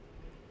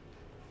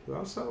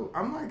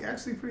I'm like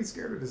actually pretty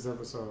scared of this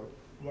episode.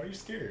 Why are you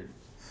scared?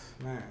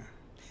 Man,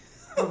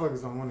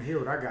 motherfuckers don't want to hear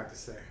what I got to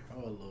say.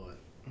 Oh, Lord.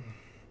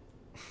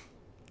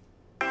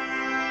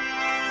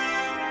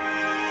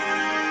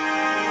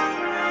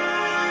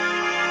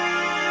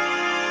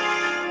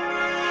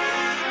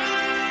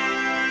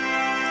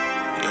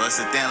 Yo, it's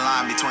a thin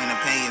line between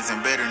opinions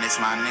and bitterness,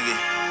 my nigga.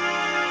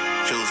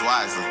 Choose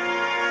wisely.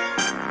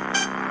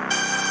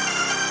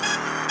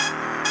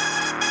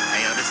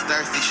 Hey, yo, this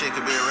thirsty shit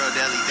could be a real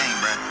deadly thing,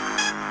 bruh.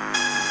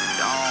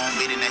 Don't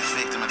be the next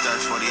victim of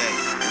Thirst 48.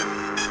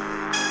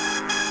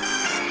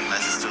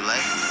 Unless it's too late.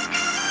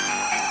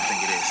 I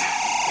think it is.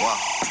 Whoa.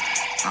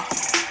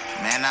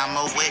 Man, I'm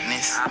a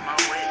witness.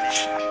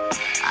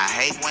 I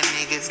hate when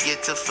niggas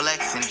get to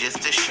flexing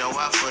just to show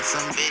off for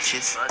some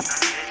bitches.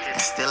 And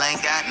still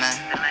ain't got none.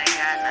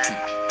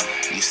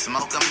 You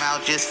smoke them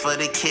out just for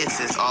the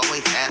kisses.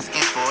 Always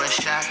asking for a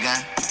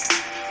shotgun.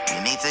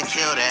 You need to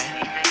kill that.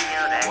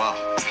 Whoa.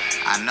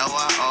 I know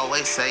I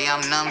always say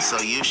I'm numb,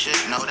 so you should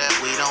know that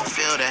we don't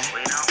feel that.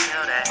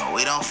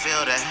 We don't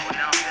feel that.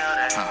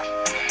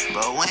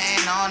 But we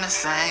ain't on the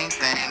same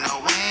thing. No,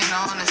 we ain't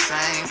on the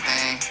same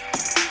thing.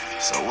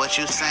 So what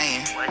you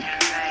saying?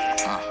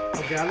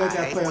 Okay, I let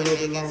that play a little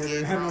bit longer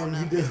than I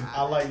normally do.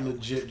 I like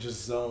legit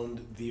just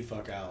zoned the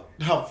fuck out.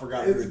 I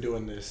forgot we were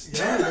doing this.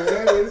 Yeah,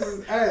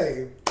 man.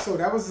 Hey, so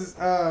that was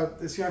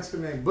this youngster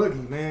named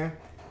Boogie, man.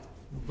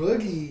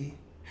 Boogie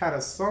had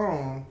a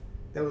song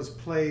that was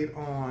played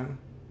on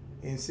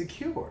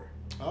Insecure.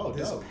 Oh,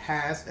 this dope.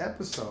 past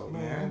episode,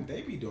 man.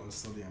 They be doing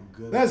so damn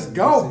good. Let's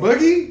go,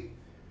 Boogie.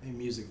 Their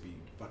music be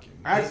fucking.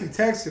 I actually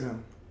texted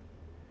him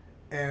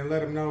and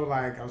let him know,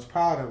 like, I was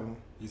proud of him.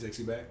 He text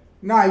you back?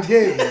 No, he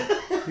didn't.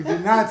 He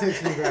did not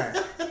text me back.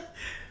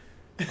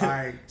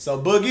 Like,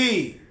 so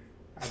Boogie,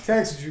 I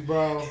texted you,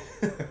 bro.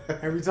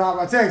 Every time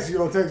I text you,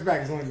 don't text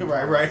back. It's only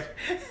right.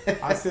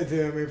 I sent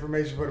him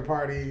information for the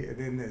party and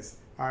then this.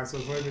 All right, so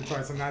it's only been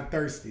twice. I'm not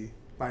thirsty,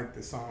 like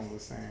the song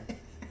was saying.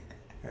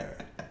 Yeah.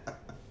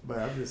 But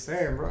I'm just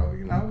saying, bro.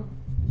 You know,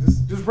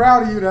 just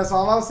proud of you. That's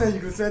all I was saying. You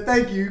could have said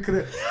thank you. You could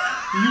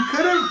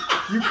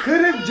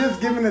have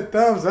just given a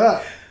thumbs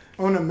up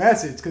on the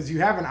message because you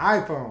have an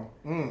iPhone.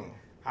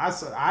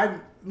 I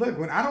look,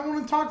 when I don't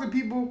want to talk to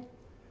people,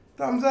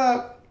 thumbs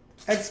up,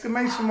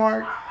 exclamation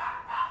mark.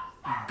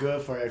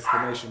 Good for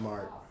exclamation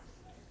mark.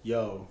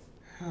 Yo.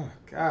 Oh,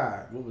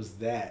 God. What was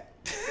that?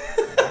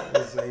 That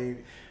was a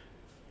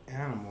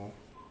animal.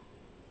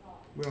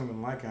 We don't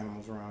even like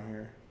animals around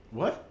here.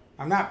 What?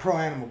 I'm not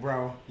pro-animal,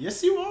 bro.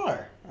 Yes, you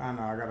are. I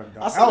know, I got a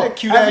dog. I saw that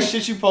cute-ass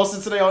shit you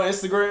posted today on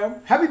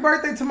Instagram. Happy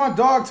birthday to my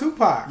dog,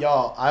 Tupac.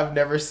 Y'all, I've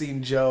never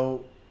seen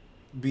Joe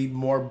be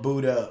more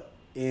booed up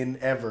in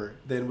ever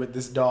than with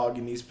this dog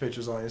in these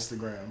pictures on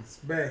Instagram. It's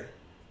bae.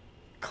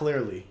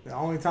 Clearly. The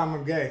only time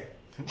I'm gay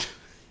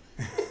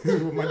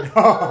is with my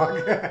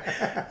dog.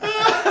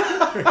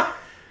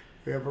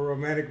 We have a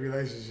romantic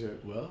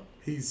relationship. Well,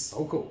 he's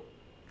so cool.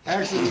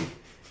 Actually,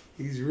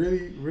 he's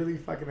really, really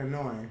fucking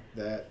annoying.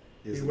 That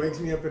is He wakes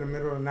me up in the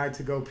middle of the night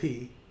to go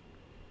pee.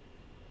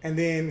 And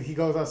then he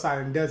goes outside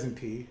and doesn't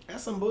pee.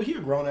 That's some bull. He a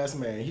grown-ass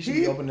man. He should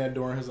be opening that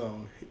door on his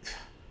own.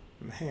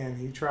 Man,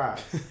 he tries.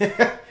 He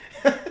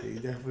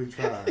definitely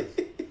tries.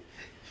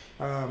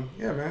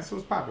 Yeah, man, so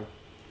what's popping?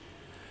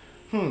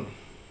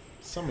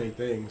 So many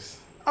things.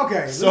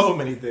 Okay. So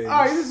many things.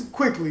 All right, just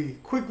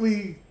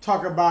quickly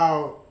talk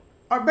about...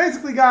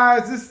 basically,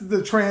 guys, this is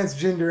the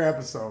transgender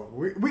episode.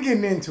 We're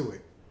getting into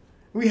it.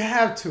 We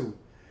have to.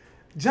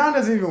 John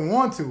doesn't even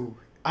want to.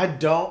 I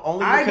don't,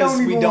 only because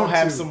we don't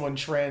have someone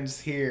trans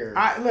here.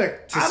 I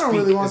don't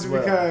really want to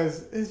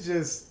because it's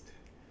just...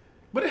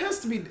 But it has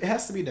to be done.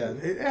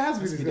 It has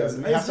to be discussed.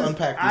 We have to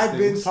unpack these I've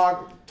things.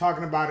 been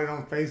talking about it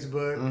on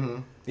Facebook.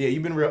 Mm-hmm. Yeah,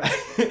 you've been real.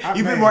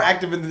 You've been more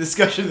active in the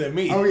discussion than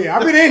me. Oh yeah,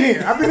 I've been in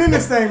here. I've been in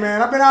this thing,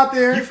 man. I've been out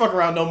there. You fuck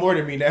around no more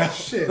than me now.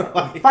 Shit,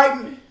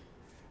 fighting.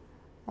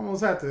 I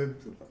almost had to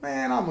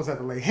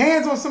lay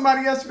hands on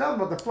somebody yesterday. I was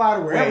about to fly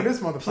to wherever this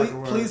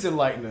motherfucker was. Please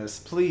enlighten us,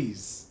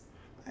 please.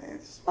 Man,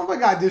 this motherfucker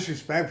got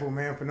disrespectful,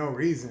 man, for no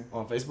reason.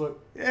 On Facebook?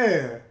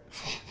 Yeah.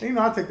 And, you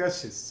know, I take that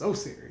shit so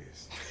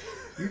serious.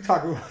 You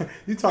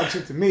talk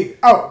shit to me.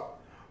 Oh,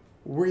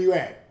 where you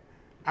at?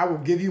 I will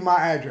give you my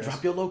address.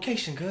 Drop your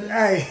location, cuz.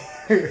 Hey,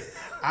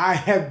 I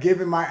have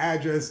given my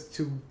address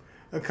to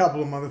a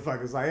couple of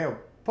motherfuckers. Like, yo,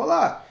 pull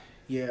up.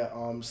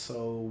 Yeah,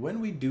 so when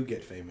we do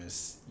get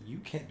famous, you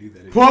can't do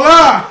that anymore. Pull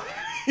up!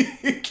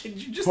 Can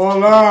you just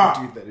pull up?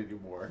 Do that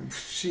anymore?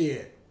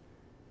 Shit.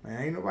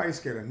 Man, ain't nobody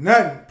scared of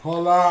nothing.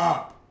 Pull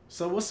up.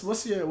 So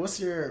what's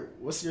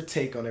your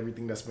take on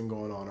everything that's been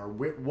going on? Or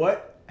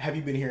what have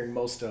you been hearing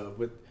most of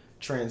with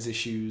trans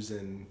issues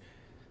and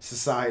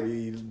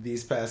society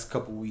these past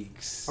couple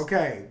weeks?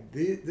 Okay,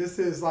 this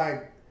is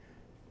like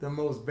the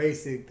most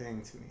basic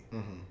thing to me.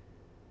 Mm-hmm.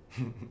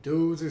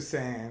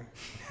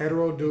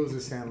 Hetero dudes are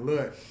saying,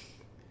 look,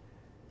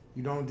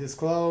 you don't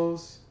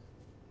disclose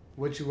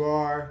what you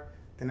are,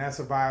 then that's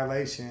a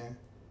violation.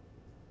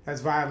 That's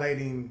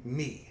violating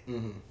me.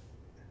 Mm-hmm.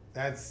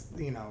 That's,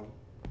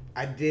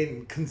 I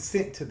didn't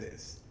consent to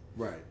this.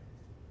 Right.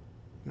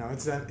 No,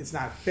 it's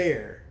not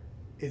fair.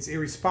 It's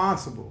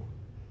irresponsible.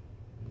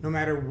 No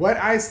matter what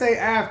I say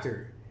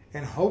after,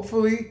 and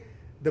hopefully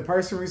the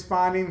person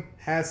responding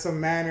has some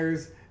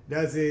manners,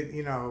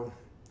 doesn't,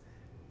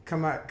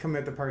 come at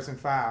the person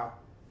foul.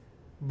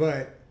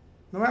 But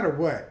no matter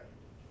what,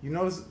 we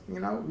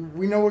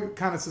know what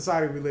kind of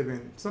society we live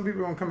in. Some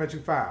people don't come at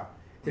you foul.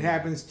 It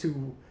happens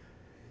to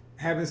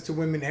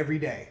women every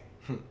day.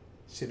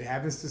 Shit, it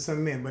happens to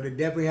some men, but it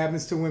definitely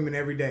happens to women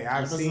every day.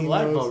 I've seen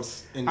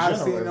those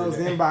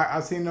inbox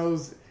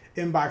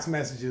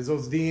messages,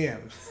 those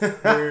DMs,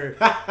 where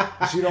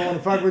she don't want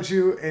to fuck with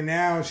you, and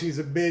now she's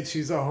a bitch,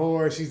 she's a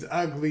whore, she's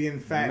ugly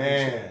and fat.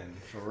 Man, and shit.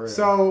 for real.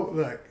 So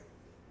look,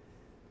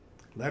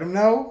 let them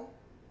know,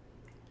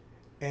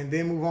 and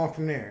then move on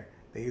from there.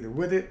 They're either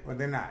with it or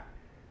they're not.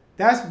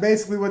 That's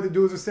basically what the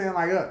dudes are saying.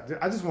 Like,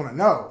 I just want to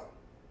know,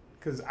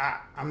 because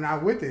I'm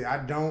not with it. I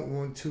don't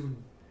want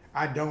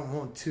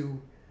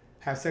to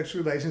have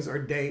sexual relations or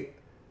date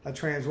a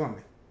trans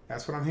woman.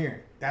 That's what I'm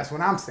hearing. That's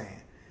what I'm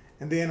saying.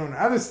 And then on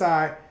the other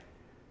side,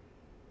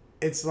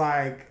 it's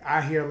like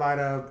I hear a lot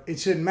of, it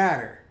shouldn't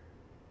matter.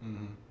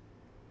 Mm-hmm.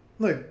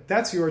 Look,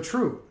 that's your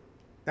truth.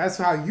 That's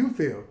how you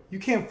feel. You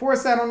can't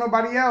force that on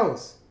nobody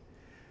else.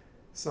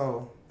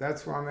 So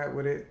that's where I'm at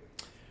with it.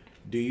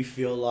 Do you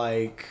feel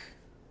like,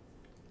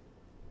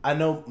 I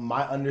know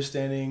my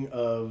understanding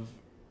of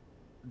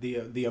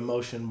the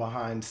emotion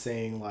behind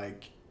saying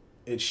like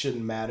it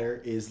shouldn't matter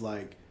is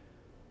like,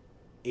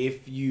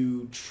 if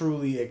you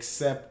truly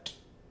accept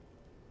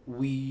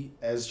we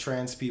as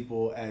trans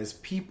people as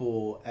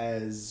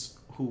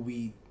who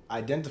we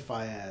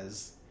identify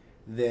as,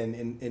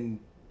 then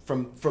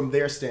from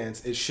their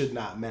stance it should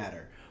not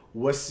matter.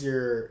 Why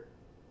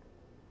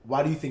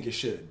do you think it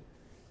should?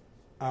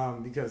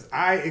 Because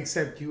I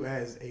accept you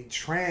as a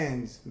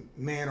trans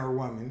man or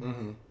woman,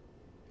 mm-hmm.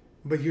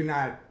 but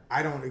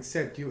I don't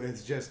accept you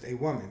as just a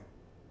woman.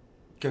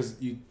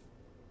 Because you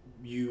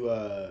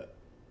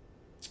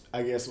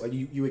I guess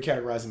you would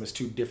categorize them as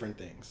two different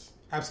things.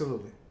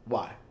 Absolutely.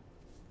 Why?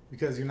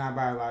 Because you're not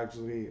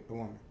biologically a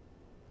woman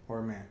or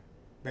a man.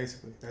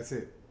 Basically, that's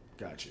it.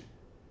 Got you.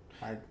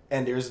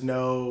 And there's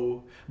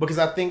no, because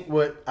I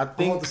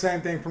want the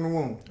same thing from the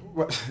womb.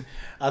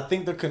 I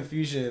think the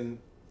confusion.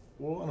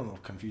 Well, I don't know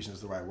if confusion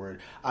is the right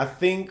word. I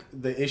think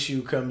the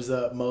issue comes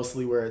up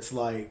mostly where it's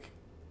like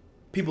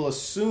people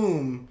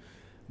assume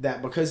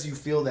that because you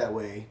feel that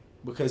way,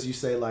 because you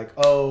say like,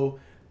 oh,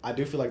 I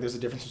do feel like there's a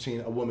difference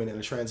between a woman and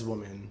a trans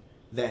woman,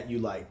 that you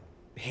like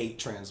hate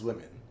trans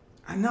women.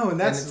 I know, and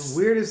that's the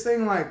weirdest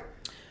thing. Like,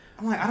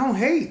 I'm like, I don't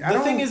hate.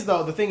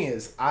 The thing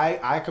is,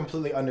 I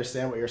completely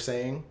understand what you're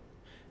saying,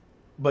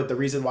 but the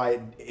reason why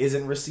it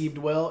isn't received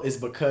well is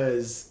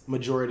because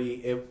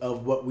majority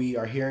of what we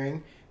are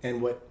hearing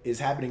and what is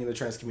happening in the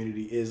trans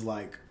community is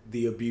like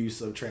the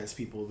abuse of trans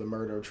people, the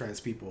murder of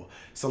trans people.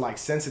 So like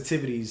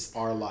sensitivities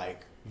are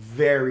like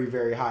very,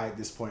 very high at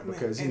this point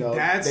because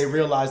they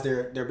realize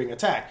they're being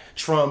attacked.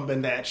 Trump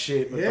and that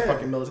shit with the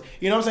fucking military.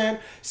 You know what I'm saying?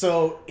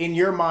 So in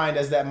your mind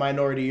as that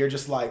minority, you're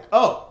just like,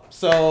 oh,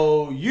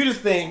 so you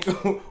just think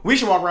we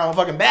should walk around with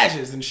fucking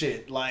badges and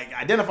shit, like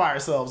identify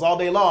ourselves all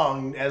day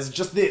long as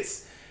just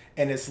this.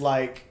 And it's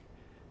like,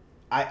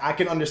 I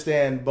can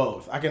understand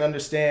both. I can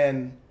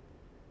understand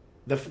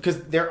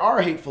because there are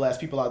hateful ass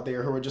people out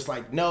there who are just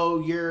like, no,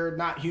 you're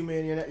not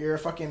human. You're a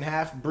fucking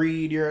half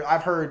breed.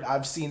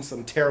 I've seen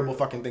some terrible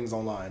fucking things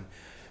online.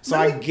 So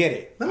I get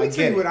it. Let me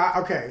tell you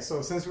what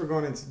so since we're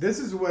going into, this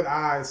is what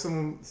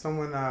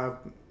someone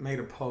made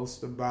a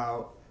post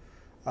about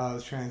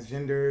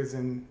transgenders,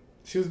 and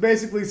she was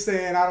basically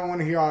saying, I don't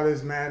want to hear all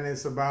this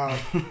madness about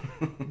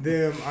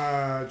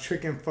them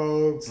tricking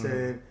folks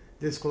and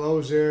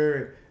disclosure,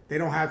 and they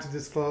don't have to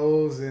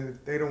disclose, and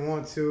if they don't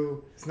want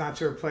to, it's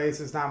not your place,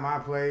 it's not my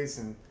place.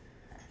 And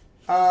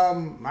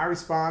my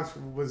response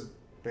was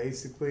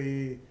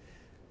basically,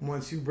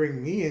 once you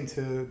bring me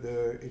into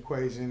the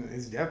equation,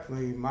 it's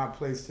definitely my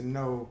place to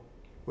know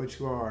what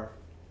you are.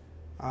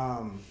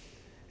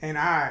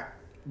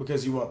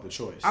 Because you want the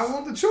choice. I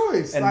want the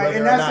choice. And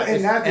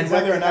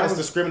whether or not it's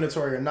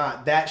discriminatory or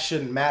not, that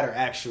shouldn't matter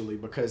actually,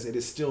 because it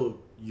is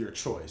still your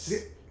choice.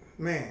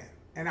 Man.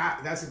 And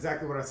that's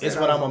exactly what I said. It's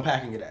what I'm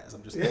unpacking it as.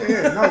 I'm just no,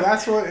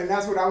 that's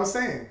what I was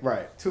saying.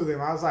 Right. To them.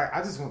 I was like,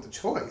 I just want the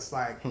choice.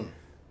 Like,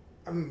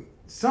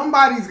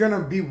 somebody's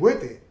gonna be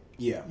with it.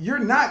 Yeah. You're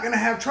not gonna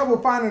have trouble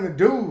finding a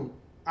dude.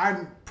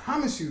 I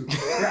promise you.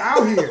 They're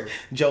out here.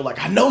 Joe,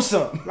 like, I know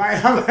some.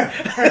 Like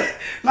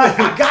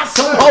I got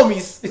some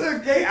homies.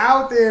 Look, they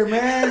out there,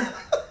 man.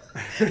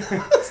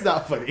 It's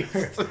not funny.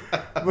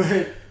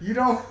 But you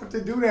don't have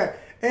to do that.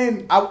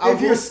 And if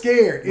you're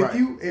scared, right.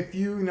 if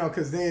you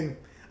because then.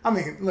 I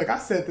mean, look, I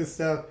said this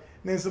stuff,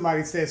 and then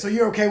somebody said, so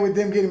you're okay with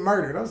them getting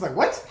murdered? I was like,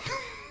 what?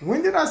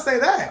 When did I say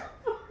that?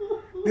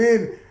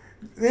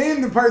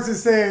 Then the person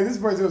said, this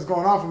person was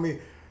going off of me,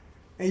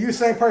 and you're the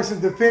same person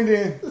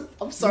defending.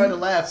 I'm sorry to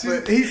laugh.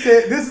 But he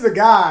said, this is a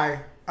guy,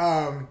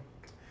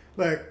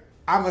 look,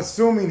 I'm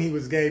assuming he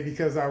was gay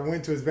because I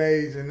went to his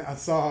page and I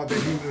saw that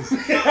he was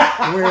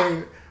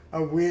wearing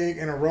a wig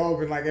and a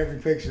robe in like every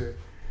picture.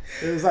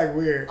 It was like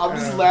weird. I'm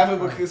just laughing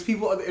because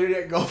people on the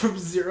internet go from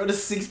 0 to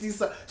 60.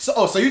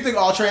 So you think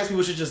all trans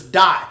people should just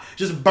die,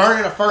 just burn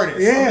in a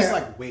furnace? Yeah. I'm just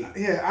like, wait.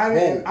 Yeah,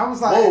 I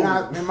was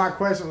like, and my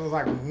question was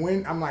like,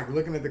 when I'm like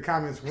looking at the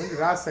comments, when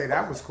did I say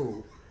that was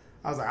cool?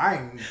 I was like, I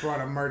ain't brought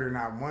up murder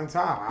not one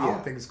time. I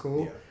don't think it's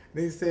cool. Yeah.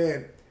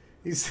 And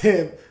he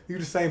said, you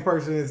the same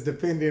person that's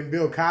defending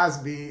Bill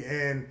Cosby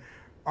and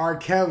R.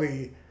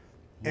 Kelly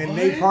and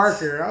Nate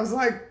Parker. I was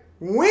like,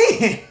 when?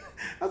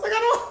 I was like,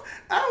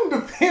 I don't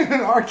defend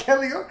R.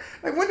 Kelly.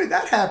 Like, when did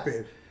that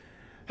happen?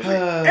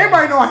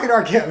 Everybody know I hate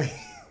R. Kelly.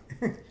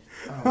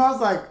 I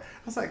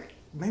was like,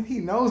 maybe he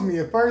knows me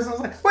at first. I was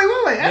like, wait.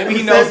 Maybe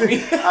he knows me. I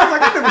was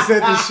like, I never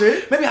said this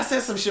shit. Maybe I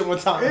said some shit one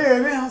time. Yeah,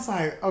 and then I was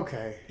like,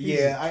 okay.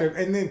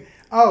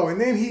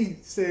 And then he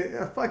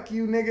said, fuck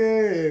you,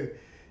 nigga, and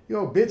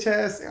yo, bitch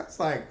ass. I was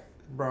like,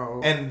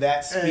 bro. And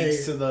that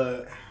speaks to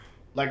the,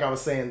 like I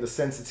was saying,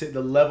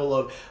 the level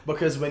of,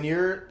 because when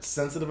you're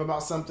sensitive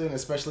about something,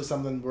 especially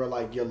something where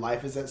like your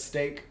life is at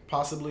stake,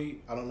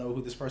 possibly, I don't know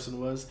who this person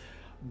was,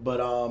 but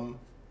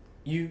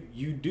you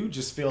do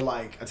just feel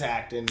like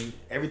attacked, and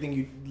everything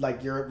you,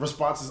 like your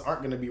responses aren't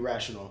going to be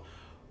rational.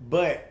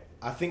 But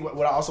I think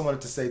what I also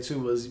wanted to say too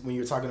was when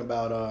you're talking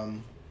about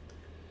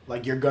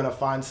like you're gonna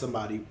find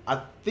somebody,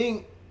 I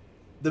think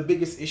the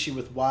biggest issue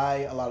with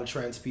why a lot of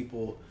trans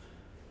people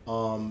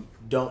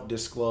don't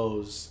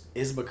disclose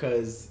is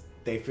because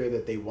they fear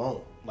that they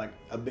won't. Like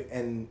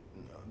and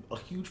a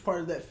huge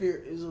part of that fear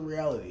is a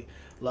reality.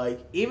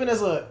 Like even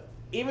as a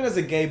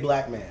gay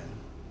black man,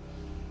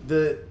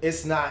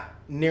 it's not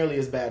nearly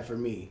as bad for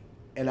me,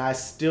 and I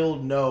still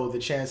know the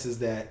chances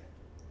that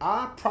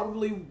I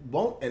probably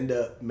won't end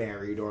up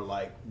married or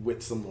like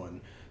with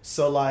someone.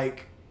 So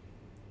like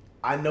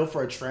I know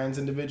for a trans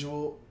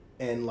individual,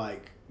 and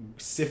like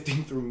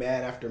sifting through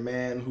man after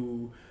man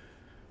who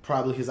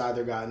probably has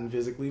either gotten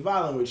physically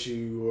violent with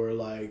you or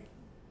like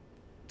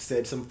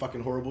said some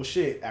fucking horrible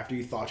shit after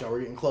you thought y'all were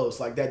getting close,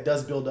 like that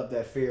does build up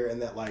that fear,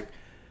 and that like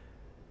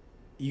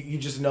you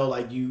just know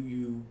like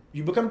you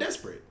become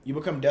desperate. You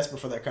become desperate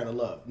for that kind of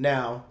love.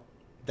 Now,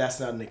 that's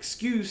not an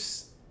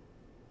excuse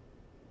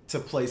to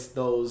place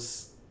you know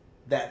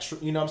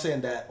what I'm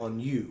saying, that on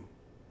you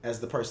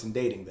as the person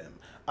dating them.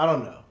 I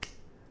don't know.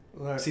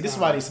 Look, see, this is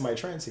why I need somebody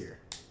trans here,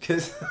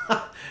 because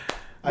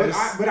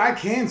but I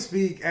can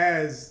speak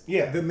as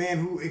the man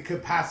who it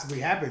could possibly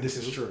happen to. This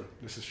is true.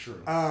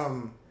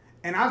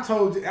 And I've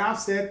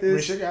said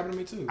this. It happened to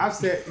me too. I've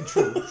said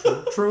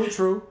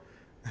true.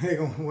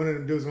 One of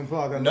them dudes gonna pull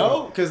out that.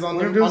 No, because on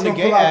the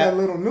gay app, app, that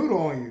little noodle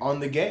on you.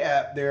 On the gay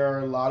app, there are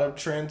a lot of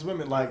trans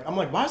women. Like I'm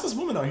like, why is this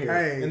woman on here?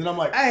 Hey, and then I'm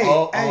like,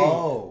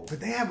 oh. But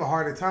they have a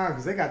harder time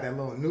because they got that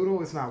little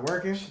noodle. It's not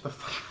working.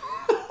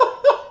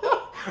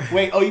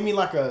 Wait, you mean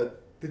like the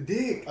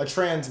dick? A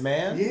trans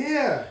man?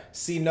 Yeah.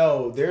 See,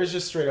 no, there's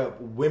just straight up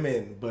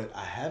women, but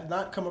I have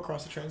not come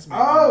across a trans man.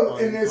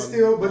 And they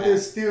still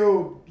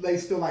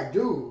like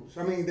dudes.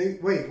 I mean,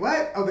 wait,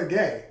 what? Oh, they're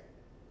gay.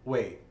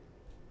 Wait,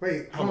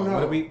 I don't know.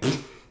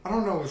 I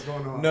don't know what's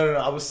going on. No.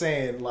 I was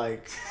saying,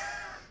 like,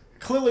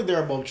 clearly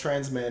there are both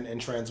trans men and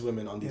trans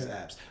women on these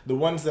apps. The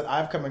ones that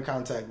I've come in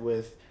contact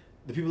with,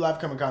 the people I've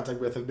come in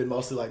contact with have been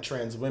mostly like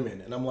trans women.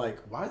 And I'm like,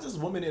 why is this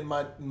woman in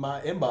my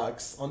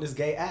inbox on this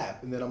gay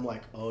app? And then I'm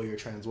like, oh, you're a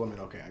trans woman.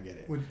 Okay, I get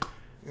it.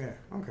 Yeah,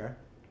 okay.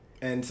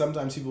 And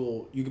sometimes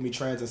you can be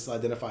trans and still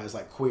identify as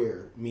like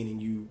queer,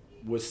 meaning you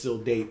would still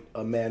date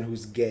a man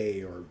who's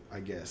gay, or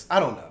I guess.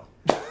 I don't know.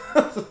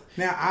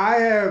 Now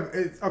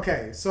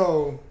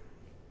so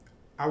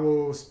I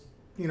will,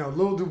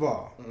 Lil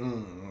Duval.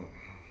 Mm-hmm.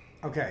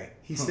 Okay,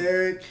 he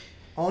said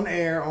on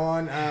air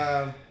on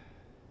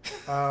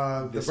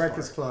the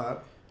Breakfast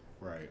Club,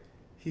 right?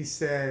 He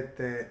said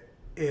that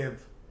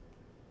if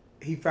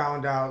he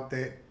found out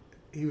that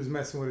he was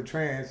messing with a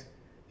trans,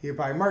 he'd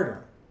probably murder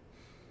him.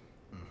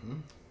 Mm-hmm.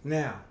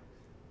 Now,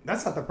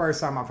 that's not the first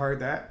time I've heard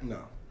that.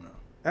 No.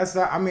 That's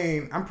not. I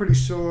mean, I'm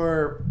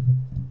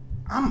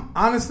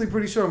honestly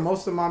pretty sure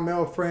most of my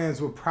male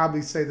friends would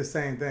probably say the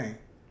same thing.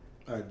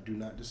 I do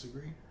not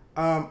disagree.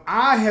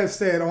 I have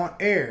said on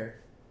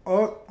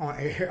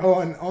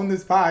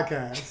this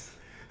podcast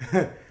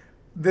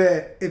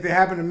that if it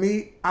happened to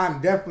me,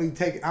 I'm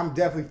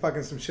definitely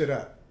fucking some shit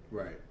up.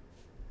 Right.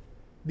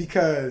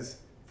 Because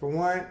for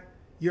one,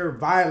 you're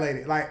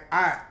violated. Like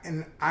I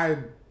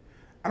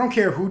don't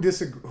care who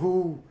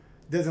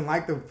doesn't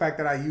like the fact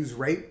that I use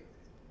rape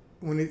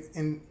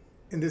in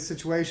this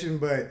situation,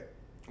 but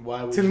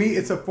to me,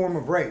 it's a form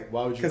of rape.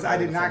 Why would you? Because I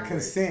did not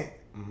consent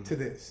to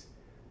this.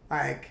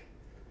 Like,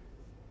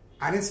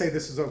 I didn't say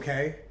this was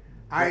okay.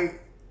 I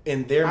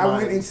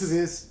went into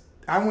this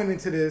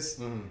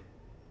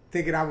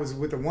thinking I was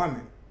with a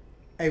woman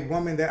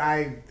that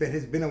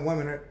has been a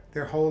woman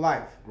their whole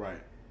life.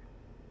 Right.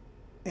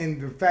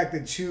 And the fact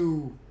that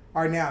you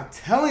are now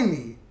telling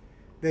me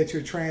that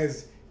you're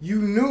trans,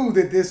 you knew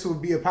that this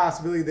would be a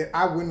possibility that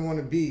I wouldn't want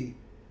to be.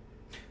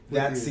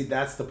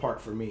 That's the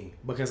part for me,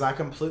 because I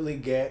completely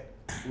get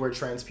where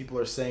trans people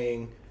are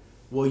saying,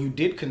 well, you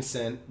did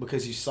consent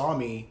because you saw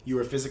me, you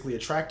were physically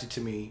attracted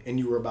to me, and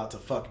you were about to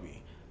fuck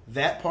me.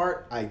 That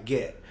part I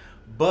get.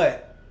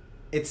 But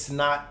it's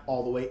not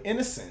all the way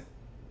innocent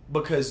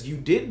because you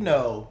did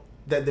know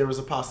that there was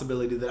a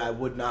possibility that I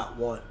would not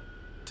want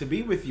to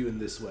be with you in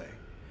this way.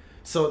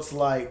 So it's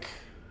like,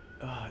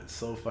 it's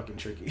so fucking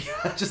tricky.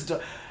 I just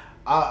don't,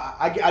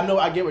 I know,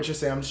 I get what you're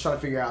saying. I'm just trying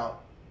to figure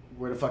out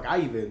where the fuck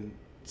I even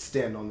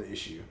stand on the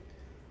issue.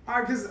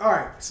 All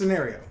right,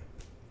 scenario.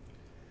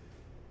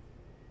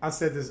 I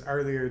said this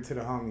earlier to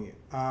the homie.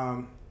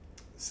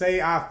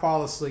 Say I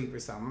fall asleep or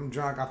something. I'm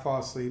drunk, I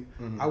fall asleep.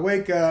 I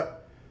wake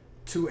up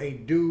to a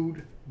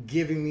dude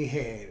giving me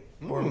head.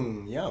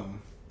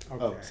 Yum.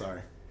 Okay. Oh,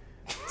 sorry.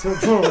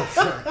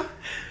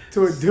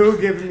 To a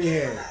dude giving me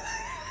head.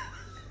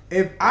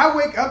 If I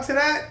wake up to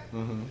that,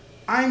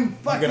 I'm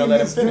fucking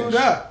this dude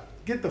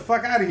up. Get the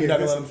fuck out of here. You're not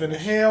gonna let him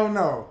finish? Hell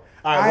no.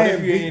 All right, what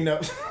if you ain't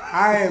up?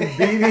 I am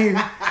beating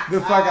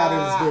the fuck out of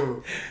this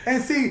dude.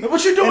 And see,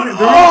 what you doing?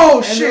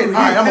 Shit! All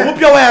right, I'm gonna whoop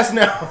your ass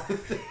now.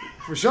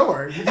 For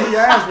sure, you get your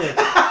ass whipped.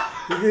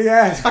 You get your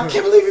ass whipped. I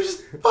can't believe you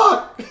just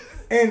fuck.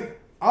 And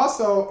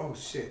also, oh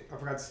shit, I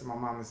forgot to send my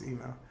mama's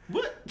email.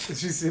 What? She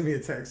sent me a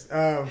text.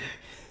 And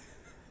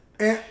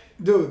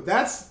dude,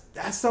 that's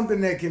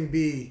something that can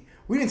be.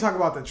 We didn't talk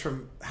about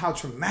how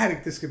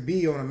traumatic this could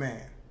be on a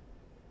man.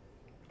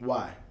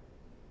 Why?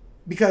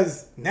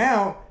 Because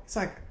now it's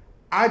like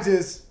I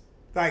just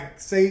like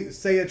say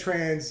a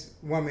trans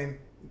woman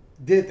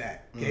did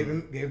that, gave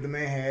the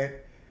man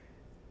head.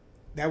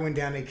 That went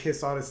down. They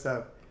kissed, all this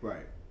stuff.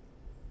 Right.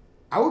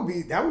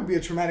 That would be a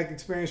traumatic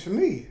experience for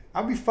me.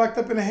 I'd be fucked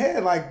up in the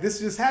head. Like this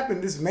just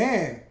happened. This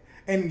man.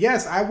 And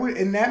yes, I would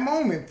in that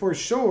moment for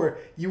sure.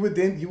 You would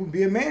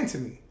be a man to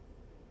me.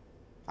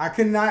 I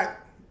could not.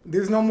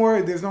 There's no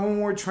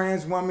more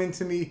trans woman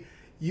to me.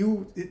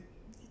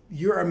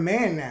 You're a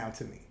man now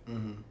to me.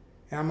 And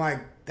I'm like,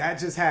 that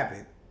just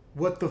happened.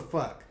 What the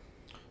fuck?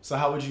 So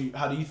how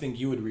do you think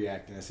you would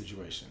react in that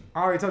situation?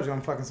 I already told you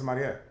I'm fucking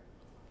somebody up.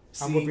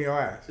 I'm whooping your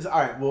ass. All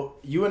right. Well,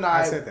 you and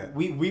I said that.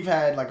 We've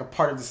had like a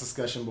part of this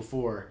discussion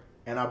before,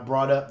 and I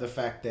brought up the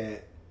fact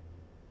that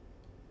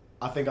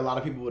I think a lot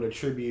of people would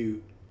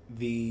attribute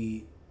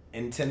the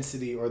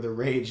intensity or the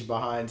rage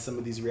behind some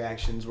of these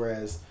reactions,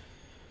 whereas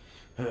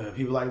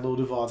people like Lil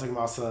Duval talking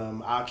about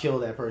I'll kill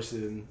that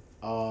person.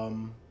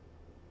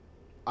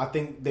 I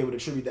think they would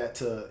attribute that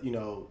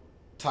to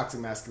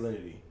toxic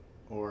masculinity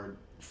or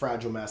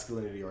fragile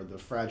masculinity or the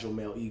fragile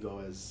male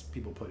ego, as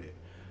people put it.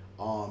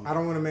 I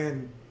don't want a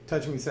man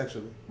touching me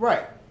sexually.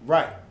 Right.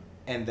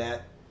 And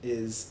that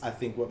is, I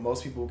think, what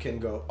most people can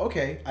go,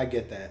 okay, I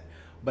get that.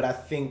 But I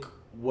think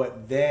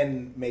what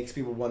then makes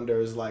people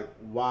wonder is like,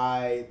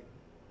 why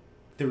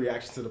the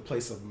reaction to the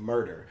place of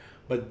murder?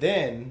 But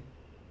then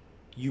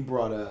you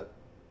brought up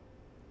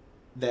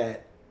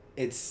that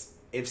it's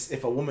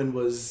if a woman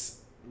was,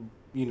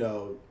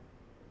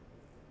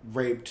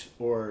 raped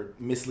or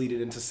misleaded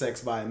into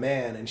sex by a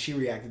man and she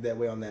reacted that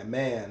way on that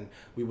man,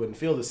 we wouldn't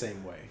feel the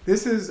same way.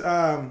 This is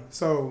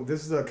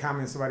this is a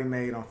comment somebody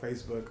made on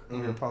Facebook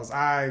on your post.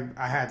 I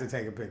had to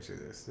take a picture of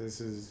this.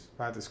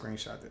 I had to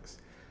screenshot this.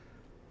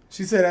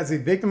 She said, as a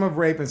victim of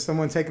rape and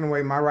someone taking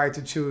away my right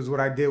to choose what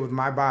I did with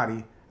my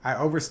body, I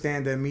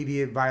understand the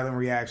immediate violent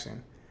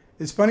reaction.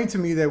 It's funny to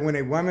me that when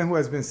a woman who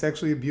has been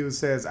sexually abused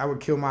says, I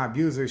would kill my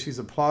abuser, she's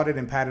applauded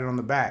and patted on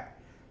the back.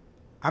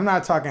 I'm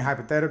not talking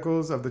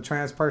hypotheticals of the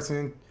trans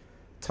person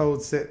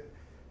told said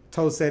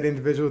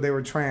individual they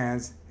were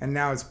trans, and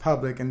now it's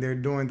public and they're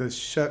doing the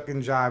shuck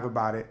and jive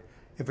about it.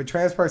 If a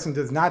trans person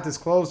does not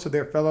disclose to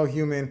their fellow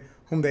human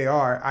whom they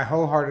are, I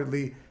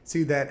wholeheartedly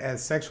see that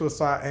as sexual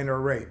assault and or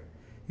rape.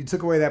 You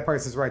took away that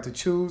person's right to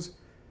choose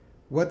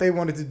what they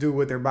wanted to do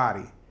with their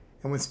body.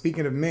 And when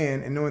speaking of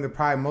men and knowing the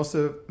pride most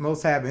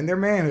have in their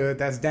manhood,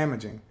 that's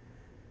damaging.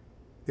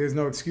 There's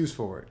no excuse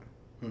for it.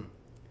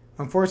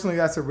 Unfortunately,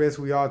 that's a risk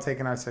we all take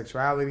in our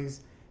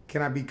sexualities.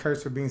 Can I be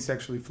cursed for being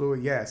sexually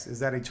fluid? Yes. Is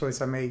that a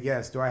choice I made?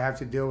 Yes. Do I have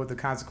to deal with the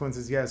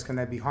consequences? Yes. Can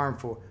that be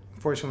harmful?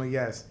 Unfortunately,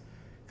 yes.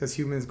 Because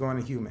human is going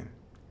to human.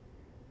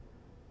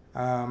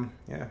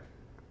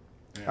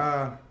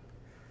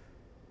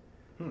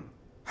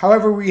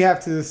 However, we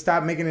have to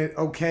stop making it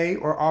okay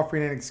or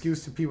offering an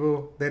excuse to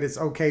people that it's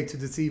okay to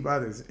deceive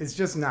others. It's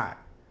just not.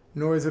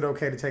 Nor is it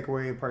okay to take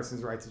away a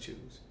person's right to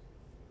choose.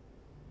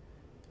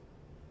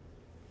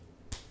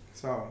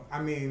 So,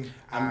 I mean,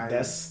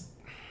 that's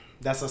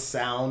a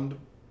sound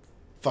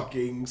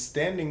fucking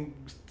standing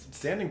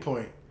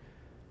point.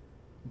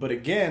 But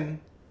again,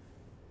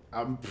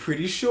 I'm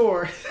pretty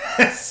sure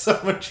that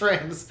someone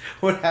trans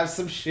would have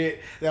some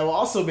shit that will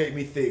also make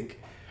me think.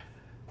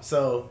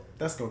 So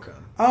that's gonna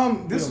come.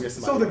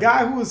 The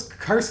guy who was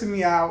cursing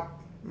me out,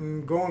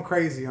 going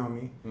crazy on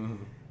me.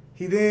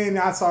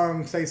 I saw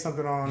him say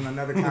something on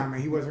another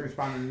comment. He wasn't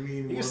responding to me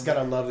anymore. You just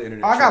gotta love the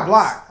internet. I got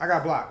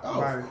blocked.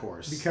 Oh, of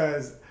course.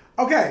 Because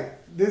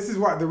this is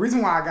why the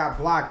reason why I got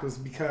blocked was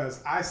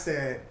because I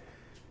said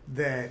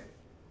that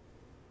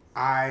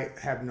I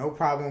have no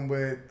problem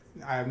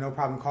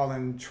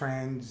calling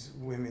trans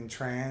women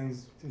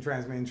trans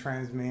men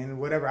trans men,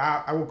 whatever.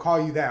 I will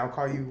call you that. I'll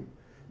call you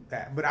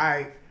that. But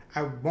I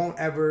won't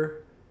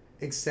ever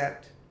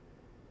accept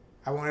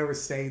I won't ever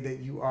say that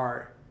you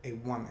are a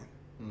woman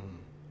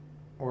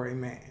or a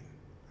man.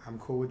 I'm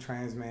cool with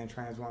trans man,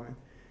 trans woman.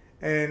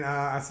 And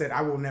I said,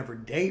 I will never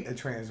date a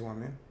trans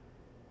woman.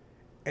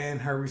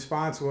 And her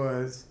response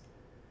was,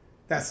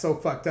 that's so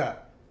fucked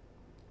up.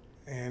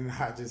 And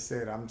I just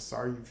said, I'm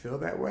sorry you feel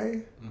that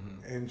way.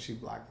 And she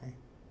blocked me.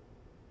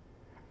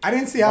 I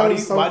didn't see how it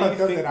was so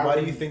fucked up that I Why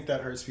do you think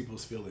that hurts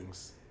people's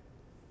feelings?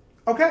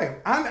 Okay,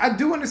 I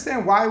do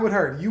understand why it would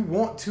hurt. You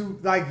want to,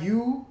 like,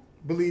 you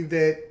believe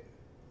that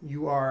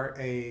you are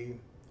a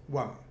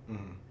woman.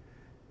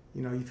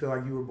 You know, you feel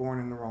like you were born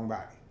in the wrong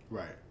body.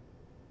 Right.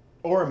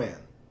 Or a man.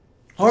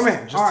 Or a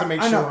man. Just to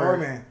make sure. Or a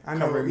man. I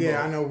know, yeah,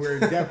 both. I know we're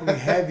definitely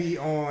heavy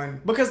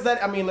on... Because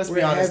that, I mean, let's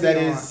be honest, that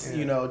is,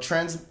 you know,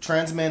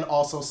 trans men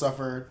also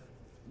suffer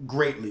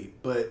greatly,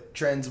 but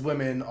trans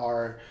women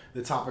are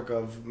the topic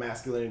of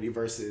masculinity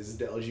versus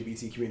the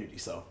LGBT community.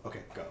 So, okay,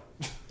 go.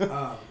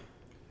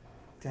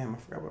 Damn, I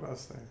forgot what I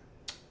was saying.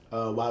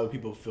 Why would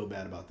people feel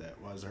bad about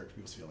that? Why does it hurt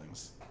people's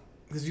feelings?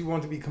 Because you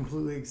want to be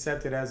completely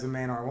accepted as a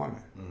man or a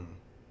woman.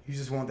 You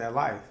just want that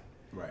life.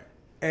 Right.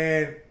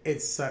 And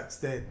it sucks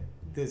that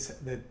this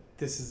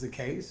is the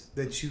case,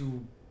 that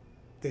you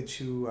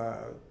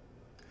feel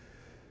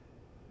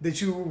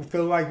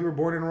like you were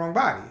born in the wrong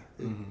body.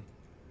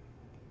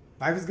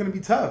 Life is going to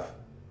be tough.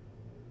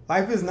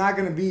 Life is not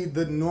going to be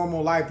the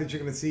normal life that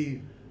you're going to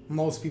see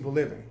most people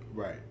living.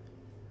 Right.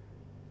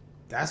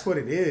 That's what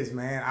it is,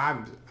 man.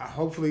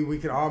 Hopefully we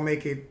can all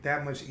make it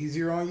that much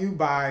easier on you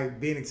by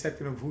being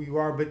accepting of who you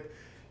are. But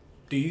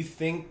do you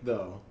think,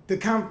 though, the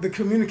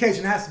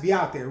communication has to be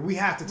out there? We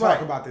have to talk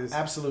about this.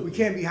 Absolutely. We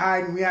can't be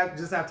hiding. We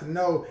just have to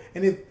know.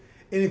 And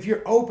if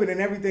you're open and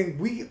everything,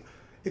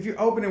 if you're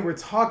open and we're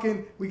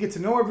talking, we get to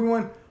know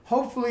everyone.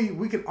 Hopefully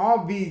we can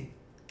all be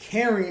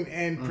caring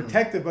and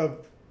protective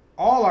of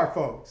all our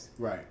folks.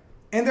 Right.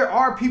 And there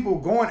are people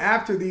going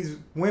after these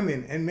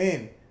women and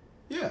men.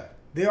 Yeah.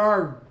 There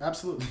are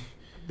absolutely.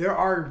 There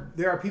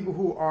are people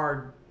who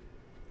are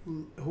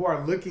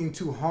looking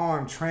to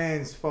harm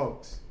trans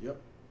folks. Yep.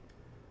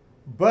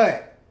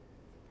 But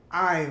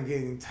I am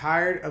getting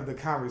tired of the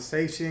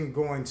conversation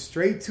going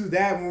straight to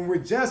that when we're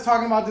just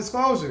talking about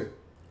disclosure.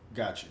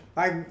 Gotcha.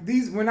 Like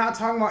we're not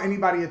talking about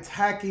anybody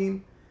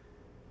attacking,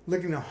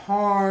 looking to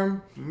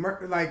harm.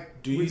 We're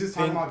just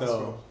talking about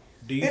disclosure.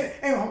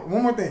 And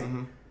one more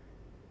thing.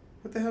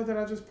 What the hell did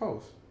I just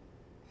post?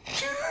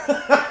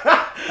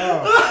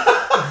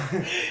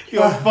 You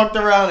fucked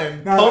around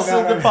and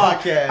posted the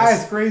podcast. I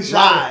screenshot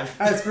live.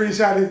 I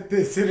screenshotted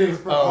this.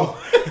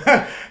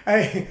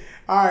 Hey,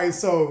 all right.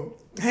 So,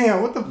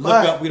 damn, what the fuck? Look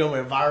up. We don't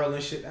went viral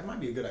and shit. That might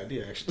be a good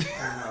idea, actually.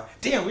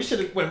 Damn, we should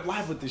have went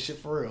live with this shit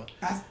for real.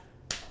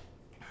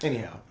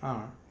 Anyhow.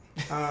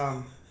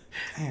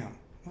 Damn.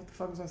 What the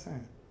fuck was I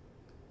saying?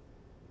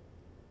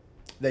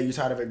 That you're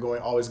tired of it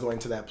always going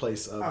to that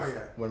place of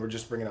when we're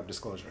just bringing up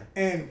disclosure.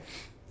 And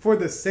for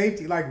the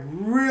safety, like,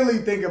 really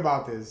think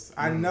about this.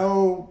 I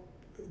know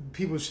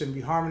people shouldn't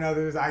be harming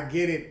others. I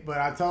get it, but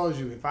I told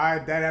you, if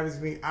that happens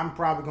to me, I'm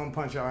probably gonna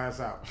punch your ass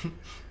out.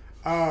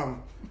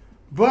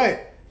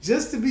 But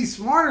just to be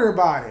smarter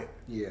about it,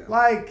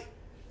 like,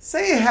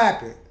 say it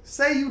happened.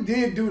 Say you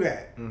did do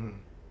that.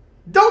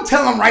 Don't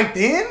tell them right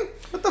then.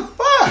 What the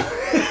fuck?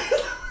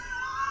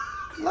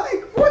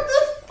 Like, what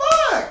the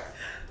fuck?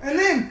 And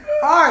then,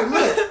 all right,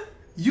 look,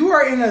 you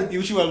are in a... You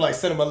would have, like,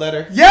 sent them a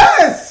letter?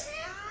 Yes!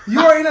 You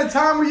are in a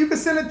time where you can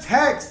send a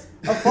text,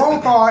 a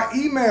phone call, an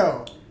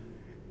email.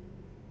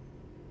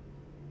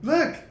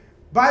 Look,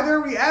 by their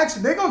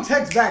reaction, they're going to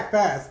text back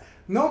fast.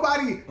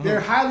 They're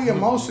highly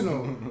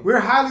emotional. We're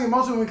highly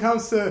emotional when it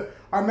comes to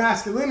our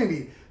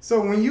masculinity.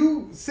 So when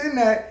you send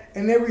that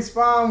and they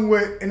respond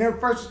and their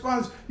first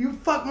response, you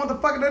fuck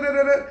motherfucker, da, da,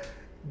 da, da.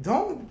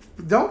 Don't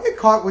get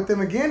caught with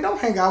them again. Don't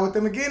hang out with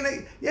them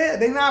again.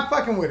 They not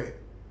fucking with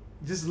it.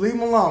 Just leave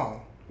them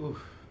alone.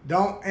 Oof.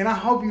 And I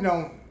hope you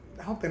don't.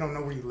 I hope they don't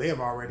know where you live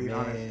already.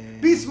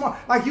 Honest. Be smart.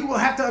 Like, you will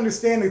have to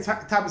understand the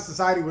type of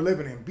society we're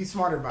living in. Be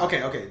smarter about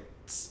it. Okay.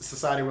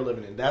 Society we're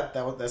living in.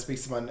 That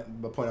speaks to my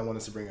point I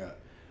wanted to bring up.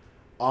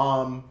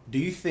 Do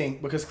you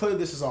think, because clearly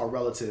this is all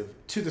relative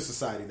to the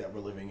society that we're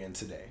living in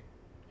today,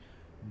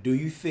 do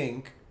you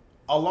think,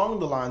 along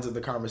the lines of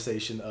the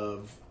conversation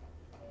of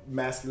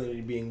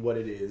masculinity being what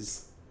it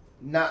is,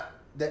 not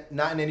in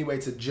any way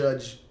to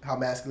judge how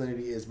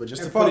masculinity is, but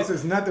just to folks,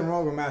 there's nothing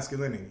wrong with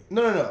masculinity.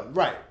 No,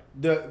 right.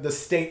 The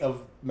state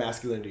of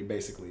masculinity,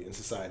 basically, in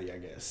society, I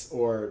guess,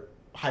 or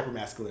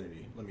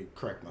hypermasculinity. Let me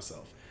correct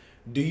myself.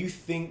 Do you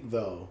think,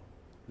 though,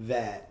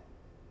 that,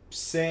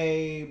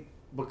 say,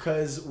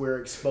 because we're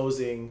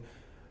exposing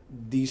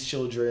these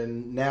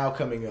children now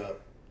coming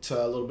up to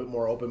a little bit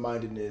more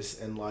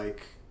open-mindedness, and,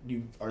 like,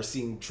 you are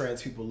seeing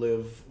trans people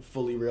live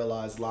fully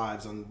realized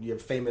lives, and you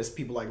have famous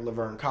people like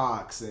Laverne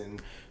Cox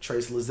and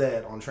Trace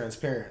Lizette on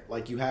Transparent.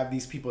 Like, you have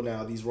these people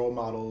now, these role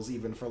models,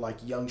 even for, like,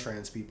 young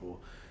trans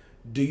people.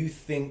 Do you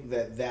think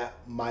that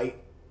might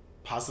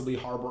possibly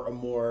harbor a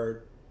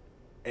more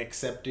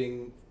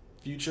accepting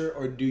future,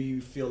 or do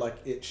you feel like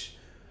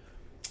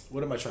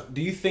What am I trying?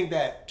 Do you think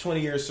that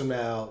 20 years from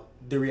now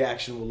the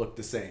reaction will look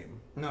the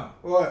same? No.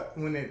 Well,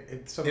 when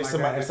if something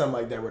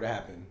like that were to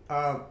happen,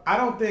 I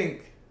don't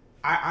think.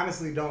 I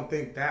honestly don't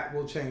think that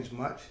will change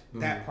much. Mm-hmm.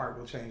 That part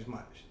will change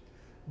much,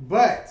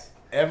 but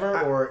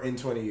or in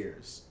 20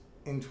 years.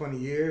 In 20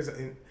 years,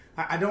 and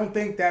I don't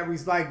think that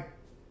was like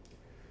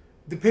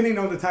depending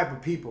on the type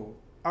of people.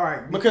 All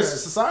right,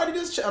 because society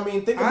does. I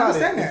mean, think about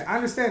it. I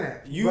understand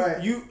that.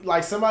 You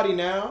like somebody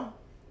now.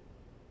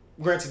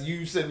 Granted,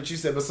 you said what you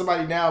said, but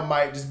somebody now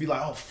might just be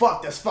like, "Oh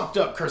fuck, that's fucked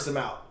up." Curse him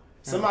out.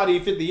 Somebody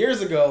 50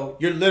 years ago,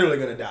 you're literally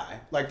gonna die.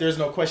 Like, there's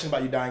no question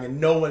about you dying, and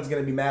no one's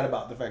gonna be mad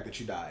about the fact that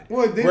you died.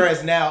 Well,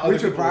 whereas now, other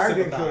Richard people Pryor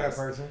didn't kill that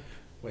person.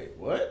 Wait,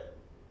 what?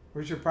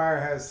 Richard Pryor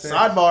has sex.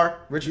 Sidebar.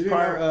 Richard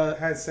Pryor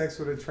had sex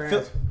with a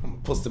trans. I'm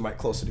gonna push the mic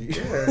closer to you.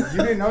 Yeah, you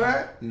didn't know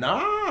that?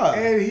 Nah.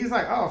 And he's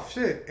like, "Oh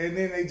shit!" And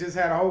then they just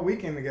had a whole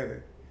weekend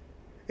together.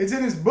 It's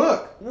in his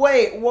book.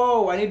 Wait,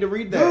 whoa! I need to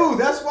read that. Dude,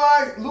 that's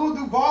why Lil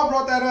Duval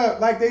brought that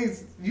up. Like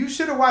you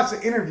should have watched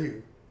the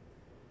interview.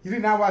 You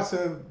did not watch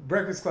the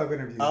Breakfast Club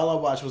interview. All I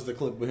watched was the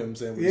clip with him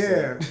saying,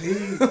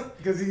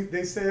 because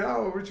they said,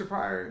 "Oh, Richard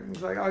Pryor."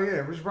 He's like, "Oh yeah,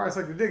 Richard Pryor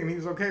sucked a dick," and he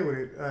was okay with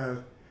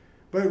it.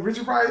 But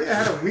Richard Pryor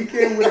had a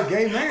weekend with a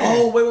gay man.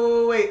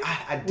 Oh, wait.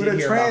 I did with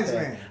hear a trans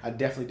about that. man. I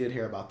definitely did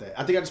hear about that.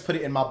 I think I just put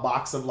it in my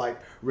box of like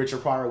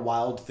Richard Pryor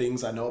wild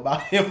things I know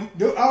about him.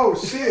 Dude, oh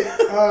shit.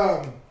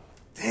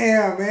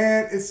 Damn,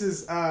 man. It's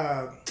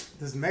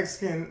this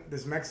Mexican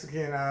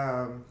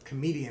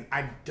comedian.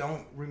 I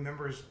don't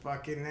remember his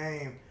fucking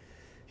name.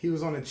 He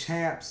was on the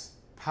Champs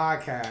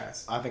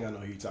podcast. I think I know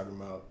who you're talking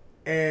about.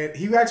 And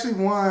he actually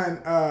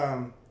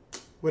won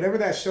whatever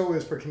that show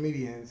is for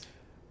comedians.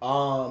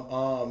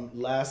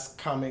 Last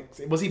Comic,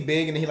 was he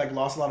big and he like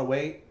lost a lot of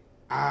weight?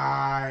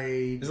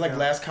 It's like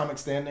Last Comic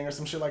Standing or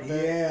some shit like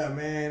that. Yeah,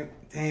 man.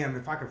 Damn,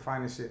 if I could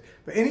find this shit.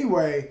 But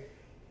anyway,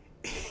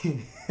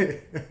 he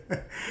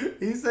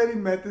said he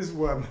met this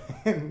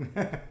woman.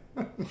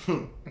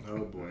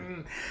 Oh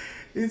boy.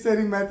 He said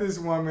he met this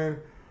woman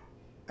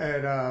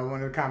at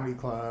one of the comedy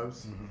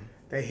clubs. Mm-hmm.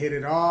 They hit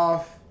it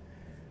off.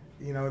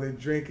 You know, they're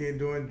drinking,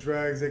 doing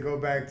drugs. They go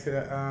back to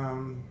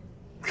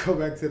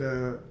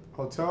the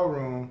hotel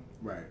room,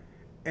 right?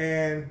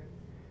 And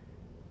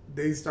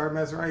they start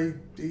messing around.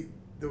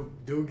 The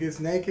dude gets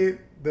naked.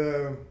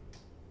 The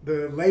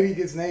lady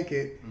gets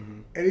naked,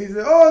 mm-hmm. And he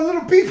said, "Oh, a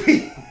little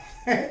pee-pee."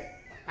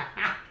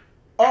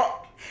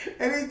 Oh,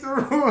 and he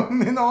threw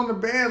him in on the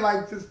bed,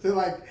 like just to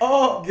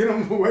get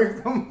him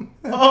away from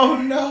him. Oh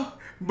no!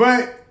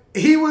 But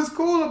he was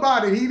cool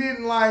about it. He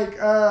didn't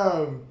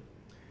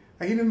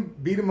he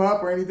didn't beat him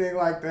up or anything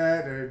like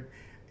that, or.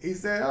 He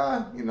said,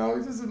 he's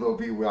just a little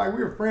people. We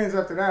were friends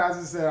after that. I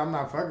just said, I'm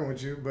not fucking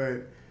with you,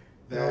 but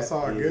it's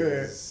all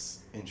good.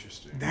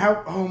 Interesting.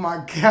 Oh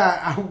my God.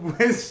 I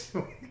wish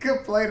we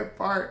could play the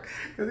part.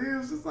 Because he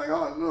was just like, a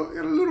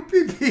little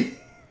pee-pee.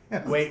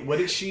 Wait, what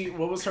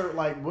was her,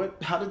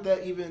 how did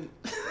that even,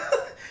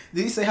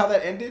 did he say how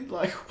that ended?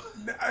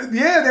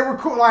 Yeah, they were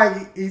cool.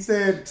 He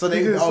said, so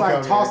they he just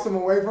tossed him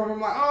away from him,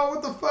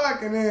 what the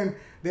fuck? And then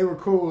they were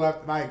cool.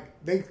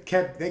 They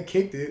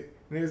kicked it.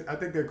 I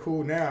think they're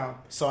cool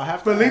now. So I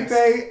have to Felipe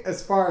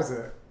ask.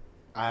 Esparza.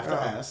 I have to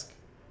ask,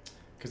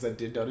 because I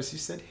did notice you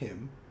said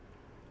him.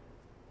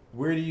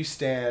 Where do you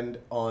stand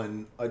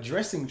on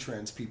addressing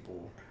trans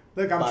people?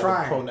 Look, I'm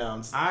trying.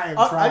 Pronouns. I am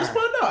trying. I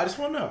just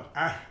want to know.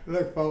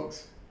 Look,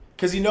 folks.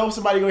 Because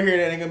somebody gonna hear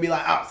that and they're gonna be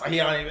like, so he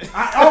don't even.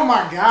 Oh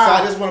my God. So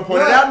I just want to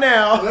point it out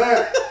now.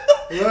 Look.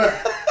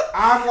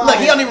 Look,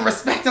 he don't even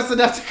respect us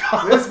enough to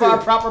call us by our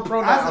proper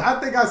pronoun. I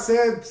think I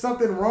said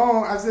something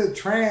wrong. I said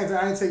trans, and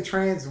I didn't say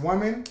trans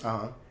woman.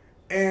 Uh-huh.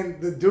 And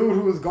the dude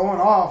who was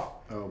going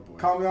off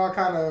called me all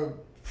kind of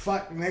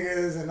fuck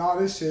niggas and all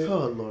this shit.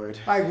 Oh, Lord.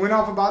 Went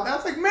off about that. I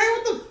was like, man,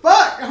 what the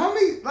fuck?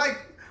 Homie,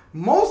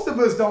 most of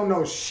us don't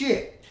know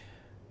shit.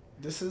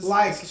 This is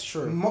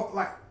true.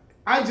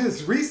 I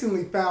just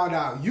recently found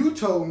out, you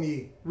told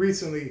me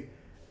recently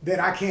that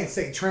I can't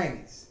say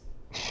trannies.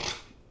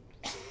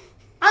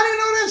 I didn't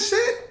know that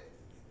shit.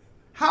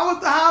 How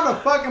the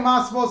fuck am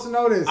I supposed to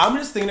know this? I'm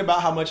just thinking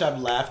about how much I've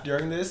laughed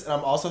during this, and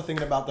I'm also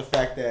thinking about the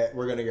fact that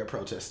we're gonna get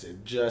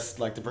protested, just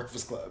like the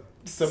Breakfast Club.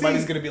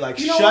 Somebody's gonna be like,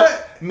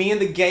 "Shut me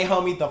and the gay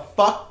homie the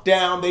fuck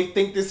down. They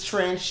think this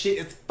trans shit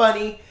is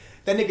funny.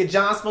 That nigga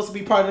John's supposed to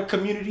be part of the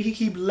community. He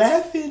keep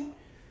laughing."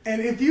 And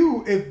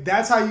if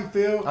that's how you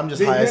feel, I'm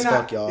just high as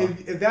fuck, y'all.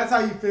 If that's how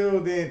you feel,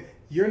 then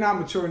you're not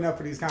mature enough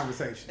for these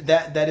conversations.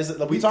 That is.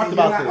 We talked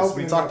about this.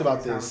 We talked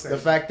about this. The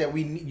fact that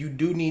you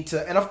do need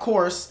to, and of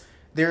course.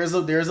 There's a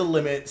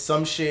limit.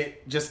 Some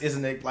shit just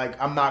isn't it.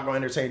 I'm not going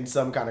to entertain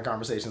some kind of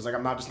conversations.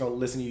 I'm not just going to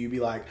listen to you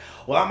be like,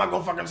 well, I'm not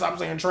going to fucking stop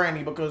saying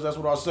tranny because that's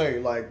what I'll say.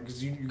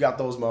 Because you got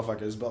those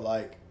motherfuckers.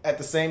 But at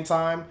the same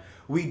time,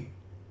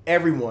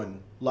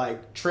 everyone,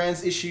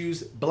 trans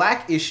issues,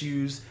 black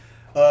issues,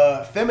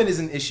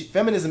 feminism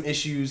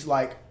issues,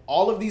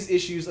 all of these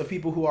issues of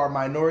people who are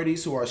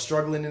minorities, who are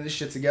struggling in this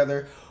shit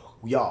together,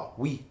 y'all,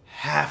 we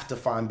have to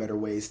find better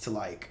ways to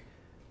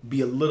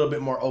be a little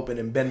bit more open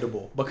and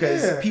bendable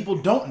because people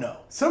don't know.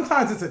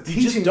 Sometimes it's a teaching.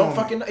 You just don't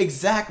moment. fucking know.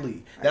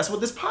 Exactly. That's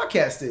what this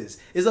podcast is.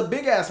 It's a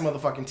big ass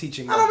motherfucking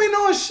teaching I moment. don't be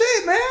knowing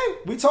shit, man.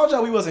 We told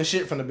y'all we wasn't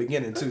shit from the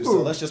beginning too,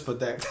 so let's just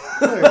put that.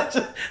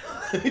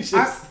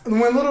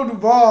 When Little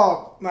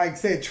Duval like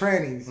said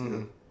trannies,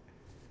 Mm-hmm.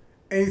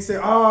 and he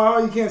said,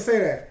 "Oh, you can't say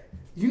that."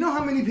 You know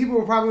how many people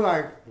were probably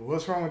like,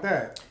 "What's wrong with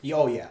that?"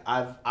 Oh yeah,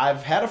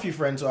 I've had a few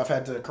friends who I've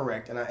had to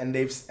correct, and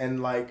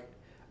like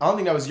I don't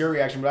think that was your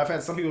reaction, but I've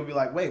had some people be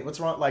like, "Wait, what's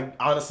wrong?" Like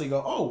honestly,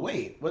 go, "Oh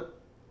wait, what?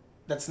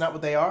 That's not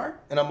what they are,"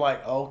 and I'm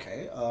like, oh,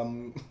 "Okay,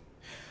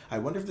 I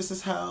wonder if this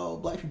is how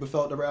black people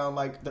felt around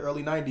like the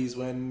early '90s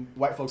when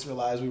white folks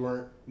realized we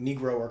weren't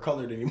Negro or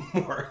colored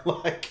anymore."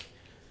 Like,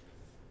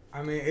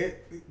 I mean,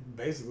 it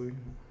basically.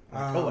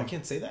 oh, I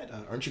can't say that.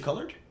 Aren't you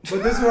colored?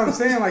 But this is what I'm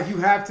saying. Like, you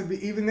have to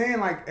be, even then,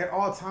 like, at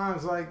all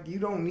times, like, you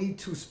don't need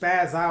to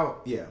spaz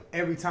out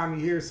every time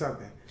you hear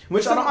something.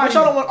 Which I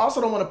don't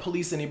want to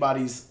police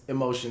anybody's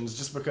emotions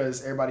just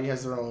because everybody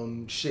has their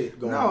own shit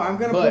going on. No, I'm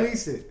going to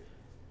police it.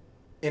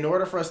 In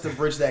order for us to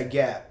bridge that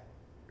gap,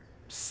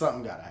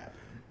 something got to happen.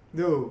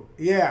 Dude,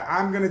 yeah,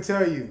 I'm going to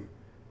tell you.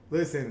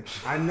 Listen,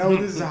 I know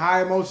this is a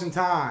high emotion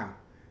time.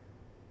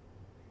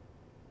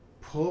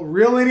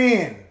 Reel it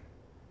in.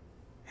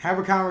 Have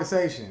a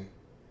conversation,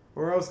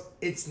 or else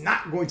it's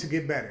not going to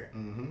get better.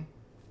 Mm-hmm.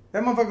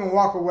 That motherfucker can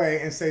walk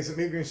away and say some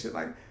ignorant shit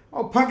like,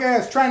 "Oh, punk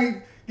ass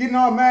tranny getting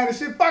all mad and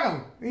shit. Fuck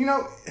them." You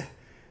know,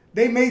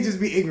 they may just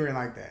be ignorant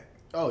like that.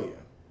 Oh yeah,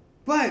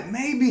 but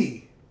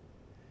maybe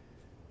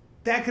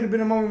that could have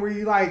been a moment where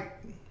you like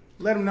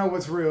let them know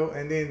what's real,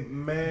 and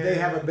then they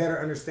have a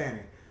better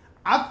understanding.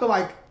 I feel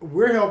like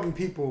we're helping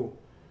people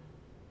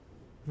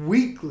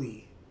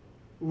weekly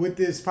with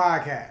this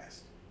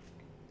podcast.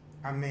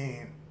 I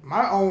mean,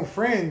 my own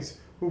friends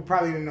who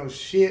probably didn't know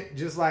shit,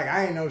 just like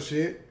I ain't know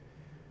shit,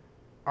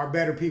 are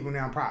better people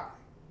now, probably.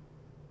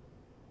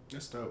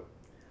 That's dope.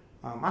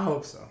 I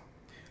hope so.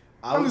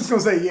 I'm just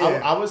gonna say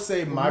I would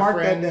say my Mark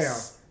friends. that down.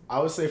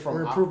 I would say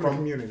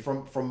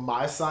from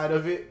my side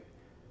of it,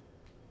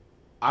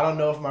 I don't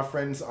know if my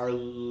friends are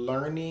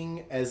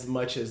learning as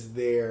much as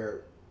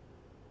they're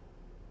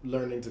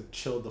learning to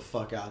chill the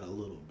fuck out a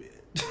little bit.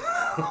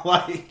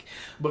 Like,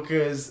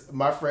 because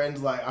my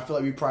friends, like, I feel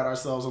like we pride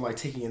ourselves on like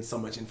taking in so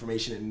much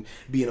information and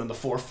being on the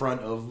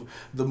forefront of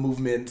the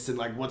movements and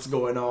like what's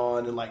going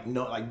on and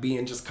like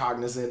being just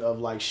cognizant of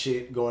like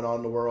shit going on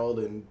in the world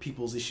and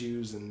people's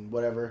issues and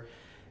whatever.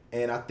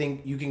 And I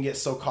think you can get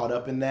so caught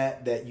up in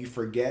that you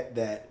forget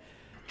that,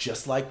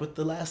 just like with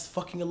the last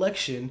fucking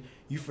election,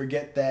 you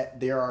forget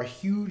that there are a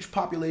huge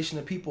population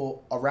of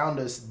people around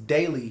us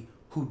daily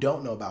who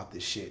don't know about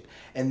this shit.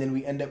 And then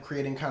we end up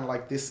creating kind of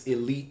like this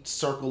elite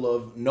circle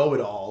of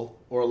know-it-all,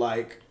 or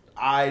like,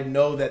 I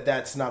know that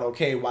that's not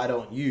okay, why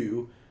don't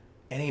you?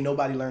 And ain't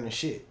nobody learning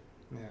shit.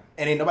 Yeah.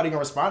 And ain't nobody gonna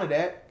respond to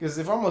that, because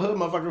if I'm a hood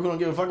motherfucker who don't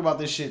give a fuck about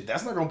this shit,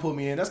 that's not gonna put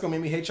me in. That's gonna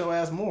make me hate your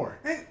ass more.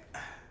 Like,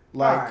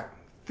 all right,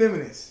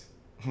 feminists.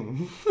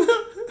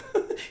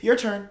 Your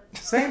turn.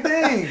 Same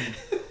thing.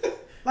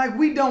 Like,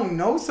 we don't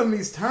know some of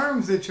these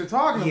terms that you're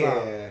talking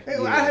about.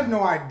 I have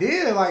no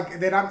idea, like,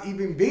 that I'm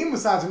even being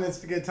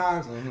misogynistic at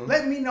times. Mm-hmm.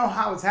 Let me know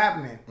how it's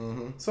happening.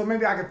 Mm-hmm. So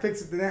maybe I can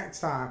fix it the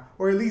next time.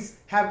 Or at least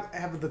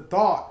have the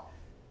thought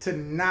to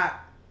not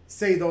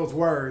say those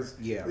words.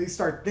 Yeah. At least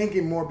start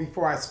thinking more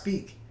before I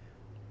speak.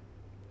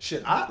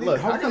 Shit, I gotta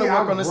work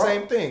on the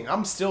same thing.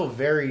 I'm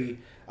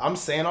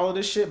saying all of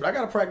this shit, but I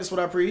gotta practice what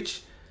I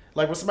preach.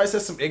 Like, when somebody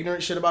says some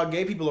ignorant shit about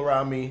gay people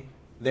around me,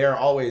 they're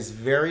always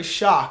very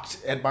shocked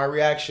at my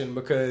reaction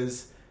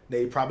because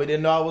they probably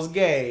didn't know I was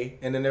gay.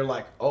 And then they're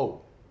like,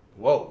 oh,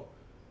 whoa.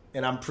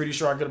 And I'm pretty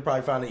sure I could have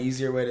probably found an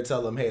easier way to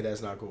tell them, hey,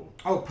 that's not cool.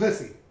 Oh,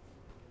 pussy.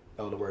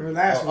 Oh, the word.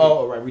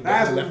 Right. We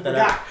definitely left that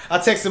out. I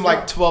text him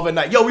like 12 at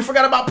night. Yo, we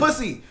forgot about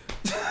pussy.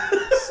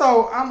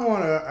 So I'm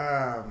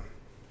on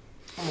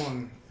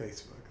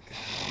Facebook.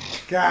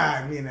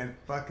 God, me and that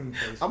fucking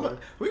Facebook.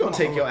 We're gonna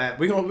take your app.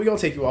 We're gonna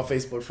take you off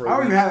Facebook for a week. I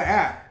don't even have an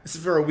app. It's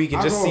for a week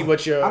and just see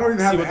what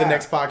the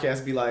next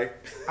podcast be like.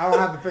 I don't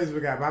have the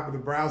Facebook app. I have the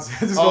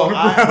browser.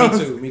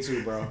 Me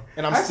too, bro.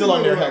 And I'm still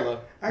on there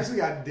hella.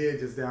 Actually, I did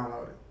just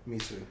download it. Me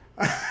too.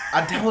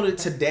 I downloaded it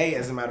today,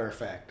 as a matter of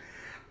fact.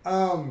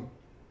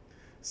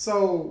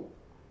 So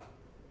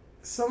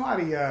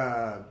somebody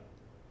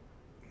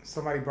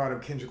brought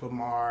up Kendrick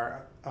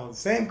Lamar. Oh,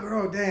 same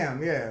girl.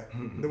 Damn, yeah,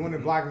 the one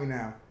that blocked me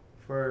now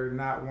for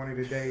not wanting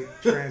to date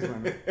trans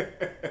women.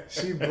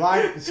 She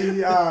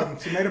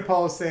made a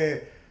post,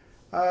 said,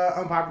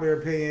 unpopular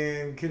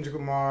opinion, Kendrick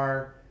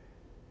Lamar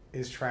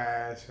is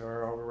trash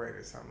or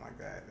overrated, something like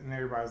that. And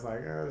everybody's like,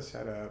 oh,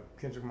 shut up.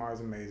 Kendrick Lamar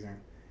is amazing.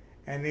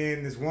 And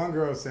then this one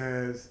girl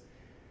says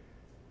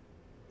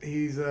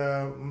he's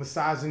a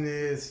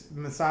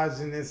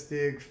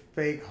misogynistic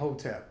fake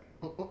hotep.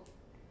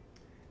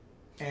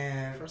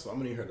 And first of all, I'm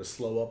gonna need her to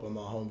slow up on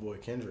my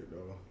homeboy Kendrick,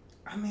 though.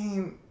 I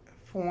mean,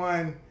 for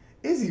one,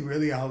 is he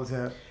really a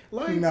hotep?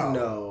 Like,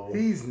 no,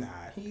 he's not.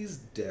 He's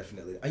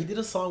definitely. He did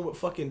a song with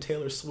fucking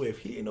Taylor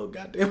Swift. He ain't no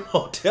goddamn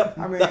hotep.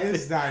 I mean,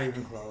 it's not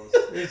even close.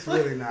 It's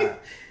really not.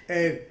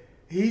 And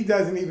he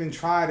doesn't even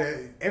try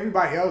to.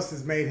 Everybody else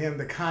has made him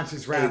the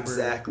conscious rapper.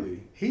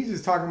 Exactly. He's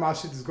just talking about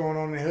shit that's going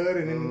on in the hood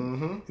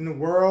and in the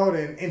world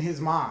and in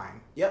his mind.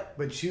 Yep.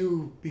 But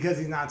you, because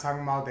he's not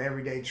talking about the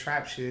everyday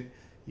trap shit,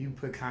 you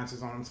put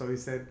conscious on him. So he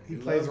said he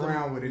plays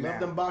around with it now. Love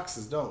them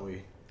boxes, don't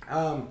we?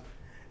 And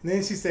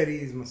then she said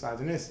he's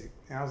misogynistic.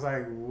 And I was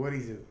like, what'd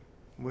he do?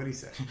 What'd he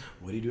say?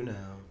 What do you do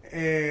now?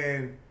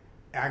 And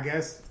I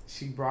guess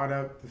she brought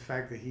up the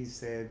fact that he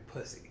said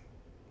pussy.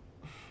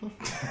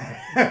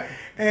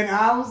 And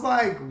I was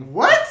like,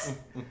 what?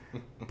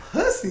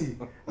 Pussy?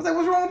 I was like,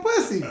 what's wrong with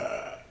pussy?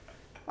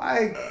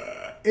 Like,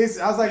 I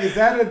was like, is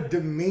that a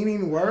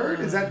demeaning word?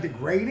 Is that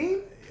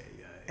degrading?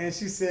 And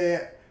she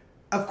said,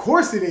 of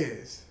course it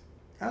is.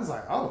 I was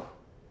like, oh,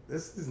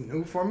 this is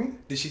new for me.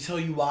 Did she tell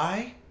you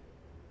why?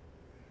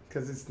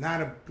 Because it's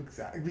not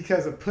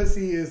because a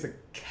pussy is a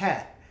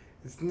cat.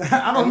 It's not,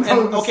 I don't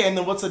know. Okay, and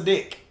then what's a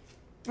dick?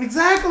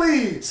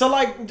 Exactly. So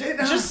like,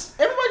 everybody just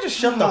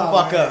shut the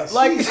fuck man. up.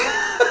 Like,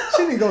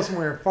 she need to go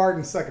somewhere and fart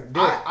and suck a dick.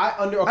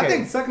 I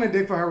think sucking a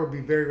dick for her would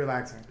be very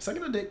relaxing.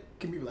 Sucking a dick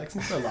can be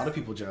relaxing for a lot of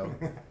people, Joe.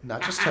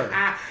 Not just her.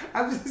 I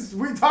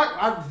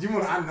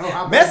know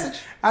how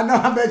Message. I know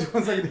how bad you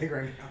want to suck a dick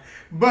right now.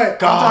 But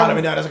God, I've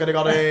been down to suck a dick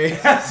all day.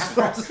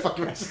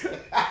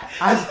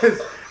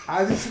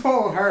 I just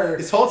told her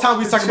this whole time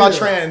we was talking about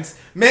trans.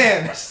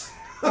 Man.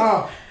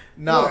 Oh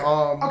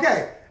no.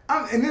 Okay.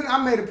 And then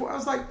I made a point. I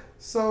was like,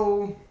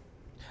 so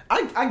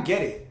I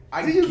get it.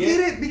 Do you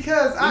get it?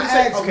 Because I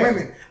asked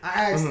women.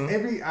 I asked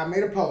I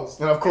made a post.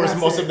 And of course,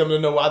 most of them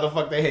don't know why the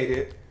fuck they hate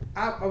it.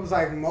 I was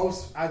like,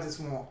 I just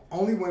want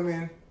only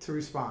women to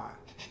respond.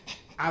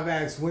 I've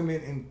asked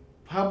women in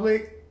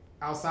public,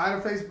 outside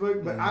of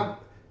Facebook, but I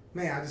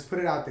just put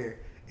it out there.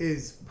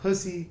 Is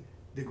pussy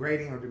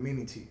degrading or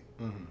demeaning to you?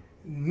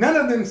 None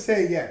of them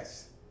say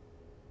yes.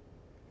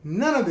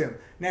 None of them.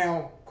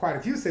 Now, quite a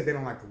few said they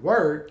don't like the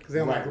word because they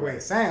don't like the way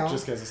it sounds.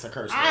 Just because it's a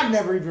curse word. I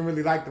never even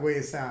really liked the way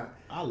it sounded.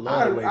 I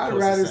love the way I'd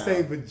rather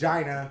say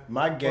vagina.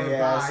 My gay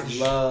ass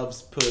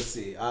loves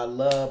pussy. I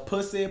love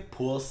pussy.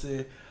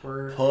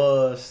 My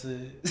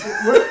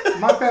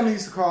family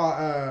used to call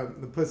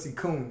the pussy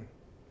coon.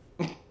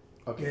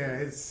 Okay. Yeah,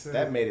 it's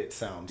that made it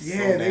sound so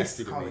they nasty used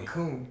to call it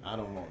coon. I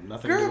don't want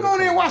nothing. Girl, to do go in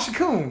there and coon. wash your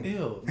coon.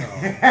 Ew, no.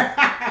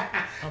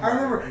 I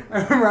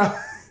remember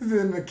I was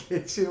in the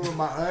kitchen with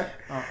my aunt,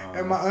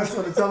 and my aunt's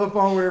on the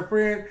telephone with her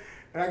friend,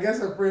 and I guess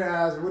her friend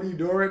asked, "What are you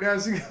doing right now?"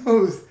 She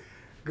goes,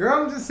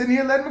 "Girl, I'm just sitting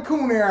here letting my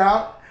coon air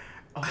out."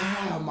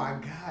 Oh my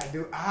God,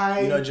 dude!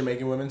 You know what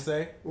Jamaican women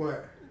say?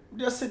 What?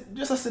 Just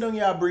sit on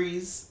your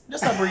breeze.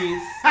 Just a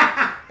breeze.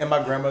 And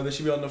my grandmother,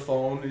 she be on the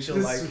phone and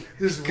she'll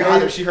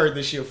God, if she heard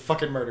this, she'll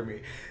fucking murder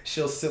me.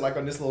 She'll sit like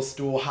on this little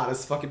stool, hot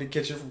as fuck in the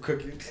kitchen from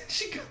cooking.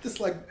 She got this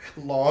like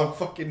long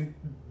fucking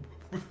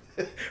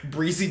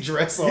breezy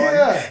dress on.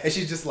 Yeah. And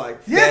she's just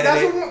like,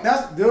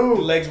 that's dude.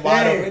 Legs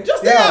wide open.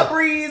 Just a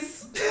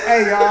breeze.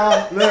 Hey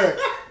y'all, look,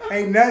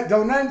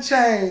 don't nothing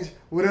change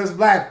with us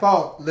black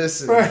folk.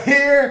 Listen. From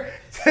here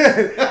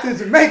to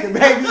Jamaica,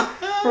 baby.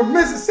 From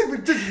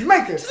Mississippi to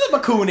Jamaica. Just let my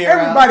coon air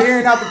Everybody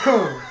airing out the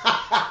coon.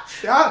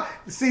 Y'all,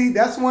 see,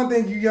 that's one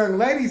thing you young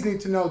ladies need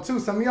to know too.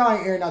 Some of y'all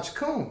ain't airing out your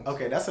coon.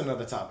 Okay, that's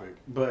another topic.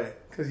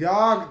 But because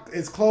y'all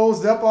it's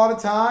closed up all the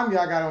time.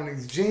 Y'all got on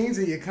these jeans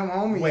and you come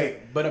home and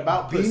but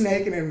about be pussy.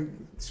 naked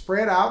and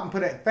spread out and put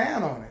that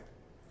fan on it.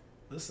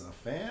 Listen, a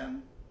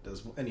fan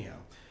does anyhow.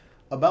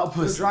 About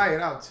pussy. To dry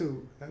it out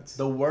too. That's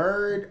the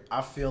word.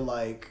 I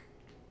think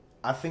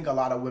a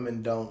lot of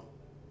women don't.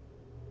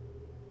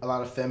 A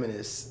lot of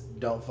feminists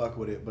don't fuck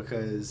with it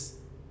because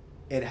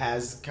it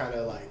has kind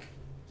of like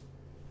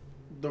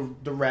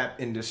the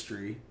rap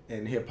industry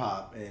and hip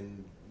hop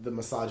and the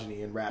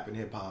misogyny in rap and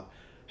hip hop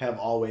have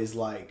always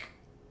like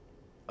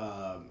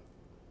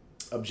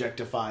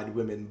objectified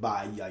women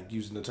by like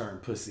using the term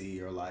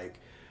pussy or like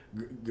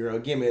girl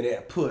give me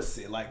that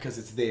pussy like because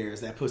it's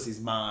theirs, that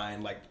pussy's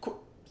mine, like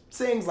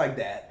sayings like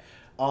that,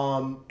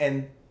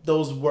 and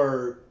those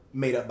were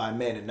made up by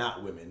men and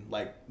not women.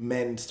 Like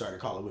men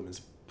started calling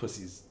women's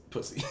pussies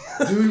pussy.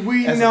 Do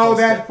we know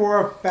that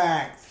for a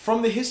fact?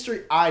 From the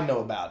history I know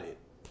about it,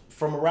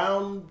 from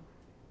around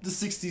the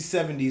 60s,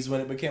 70s when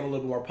it became a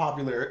little more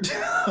popular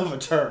of a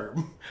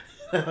term.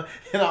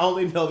 And I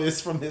only know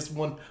this from this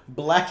one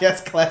black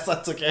ass class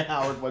I took at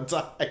Howard one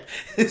time.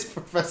 His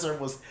professor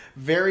was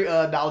very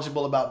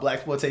knowledgeable about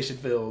blaxploitation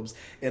films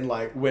and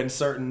like when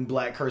certain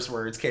black curse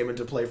words came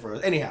into play for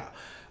us. Anyhow,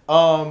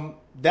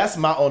 that's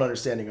my own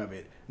understanding of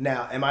it.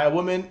 Now, am I a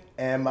woman?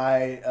 Am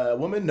I a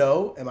woman?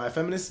 No. Am I a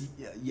feminist?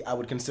 Yeah, I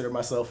would consider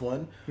myself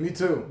one. Me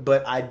too.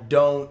 But I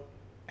don't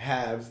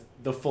have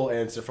the full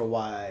answer for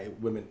why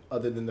women,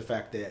 other than the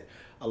fact that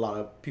a lot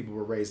of people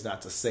were raised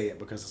not to say it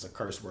because it's a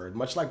curse word.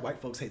 Much like white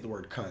folks hate the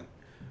word cunt.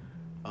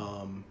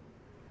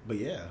 But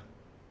yeah.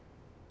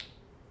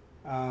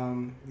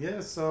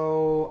 Yeah,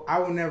 so I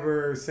will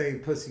never say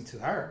pussy to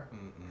her.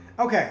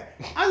 Okay,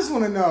 I just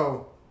want to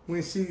know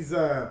when she's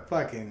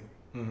fucking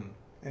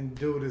and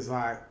dude is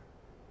like...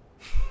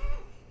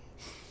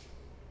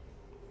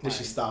 Did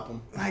she stop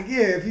him? Like,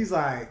 yeah, if he's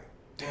like...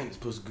 damn, this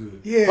pussy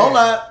good. Yeah. Hold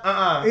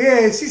up.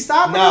 Yeah, she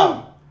stopped.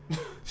 No.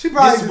 She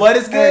probably This what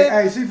is good?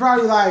 Hey, she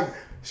probably like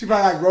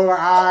roll her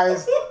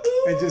eyes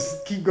and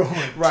just keep going.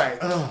 Right.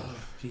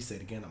 He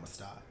said again, I'm gonna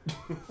stop.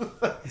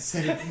 He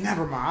said,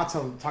 never mind.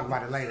 I'll talk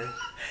about it later.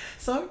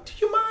 So, do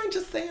you mind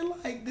just saying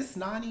like this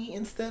Nani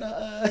instead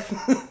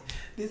of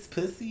this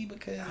pussy?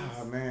 Because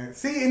Oh man.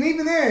 See, and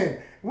even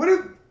then, what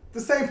if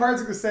the same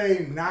person could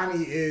say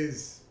Nani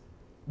is?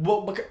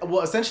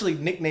 well, essentially,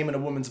 nicknaming a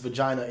woman's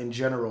vagina in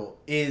general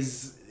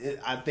is,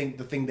 I think,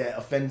 the thing that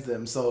offends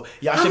them. So,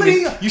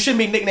 you shouldn't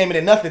be nicknaming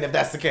it nothing if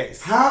that's the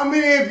case. How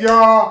many of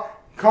y'all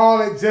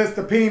call it just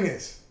a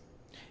penis?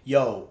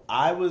 Yo,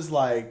 I was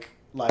like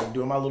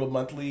doing my little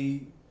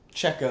monthly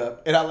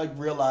checkup, and I like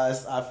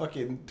realized I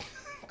fucking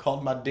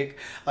called my dick,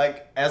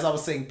 like, as I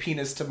was saying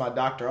penis to my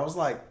doctor. I was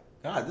like,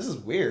 God, this is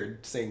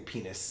weird saying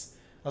penis.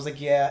 I was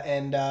like, yeah,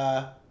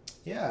 and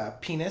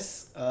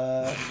penis.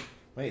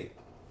 Wait,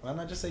 why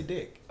not just say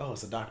dick? Oh,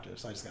 it's a doctor,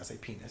 so I just gotta say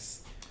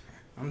penis.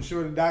 I'm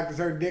sure the doctors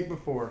heard dick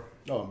before.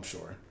 Oh, I'm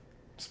sure,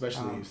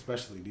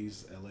 especially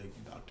these LA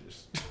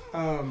doctors.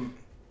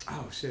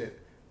 Oh shit.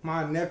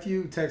 My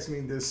nephew texted me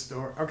this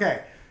story.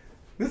 Okay.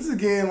 This is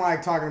again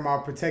like talking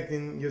about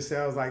protecting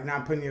yourselves, like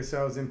not putting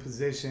yourselves in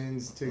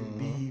positions to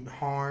be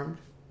harmed,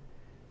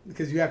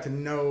 because you have to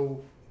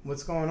know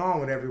what's going on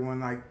with everyone.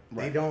 Like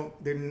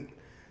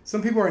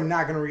some people are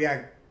not going to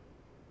react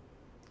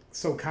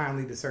so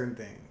kindly to certain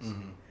things.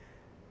 Mm-hmm.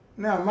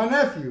 Now, my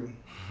nephew,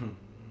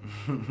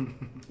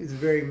 he's a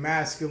very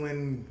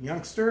masculine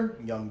youngster,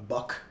 young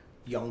buck,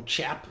 young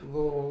chap,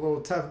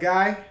 little tough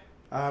guy,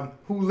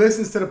 who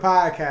listens to the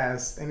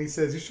podcast, and he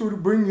says, "You sure to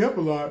bring me up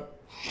a lot."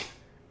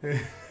 I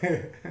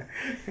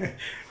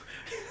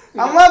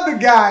love the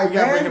guy, man.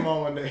 Gotta bring him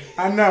on one day.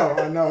 I know.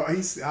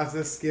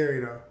 That's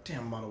scary though.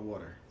 Damn amount of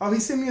water. Oh, he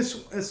sent me a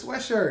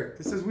sweatshirt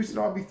that says we should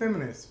all be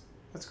feminists.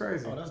 That's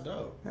crazy. Oh, that's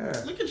dope.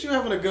 Yeah. Look at you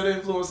having a good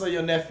influence on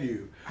your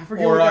nephew. I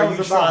forget or what that are was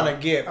you about. trying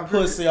to get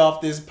pussy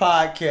off this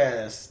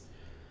podcast?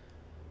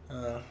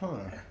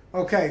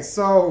 Okay,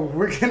 so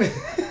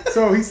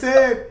So he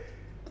said,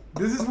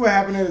 this is what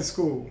happened at his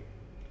school.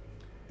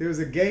 There was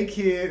a gay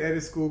kid at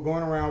his school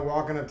going around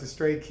walking up to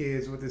straight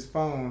kids with his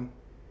phone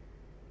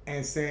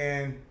and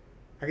saying,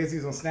 I guess he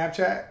was on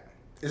Snapchat.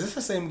 Is this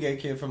the same gay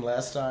kid from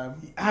last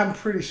time? I'm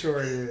pretty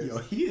sure it is. Yo,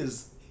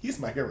 he's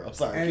my hero.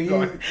 Sorry, and keep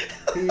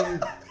going.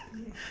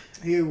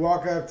 He'd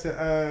walk up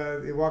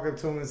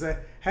to him and say,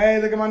 "Hey,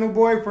 look at my new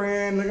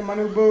boyfriend. Look at my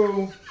new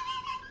boo."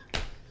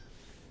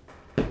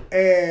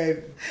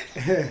 And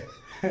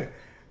I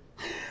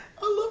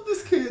love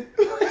this kid.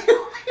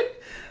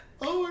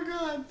 Oh my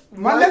god.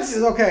 My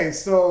nephew. Okay,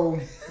 so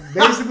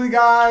basically,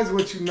 guys,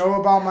 what you know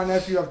about my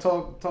nephew, I've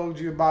told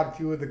you about a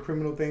few of the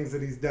criminal things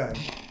that he's done.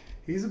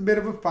 He's a bit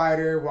of a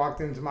fighter.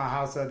 Walked into my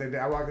house the other day.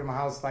 I walked into my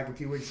house like a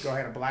few weeks ago. I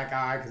had a black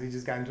eye because he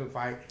just got into a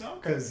fight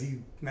because he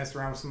messed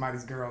around with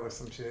somebody's girl or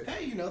some shit.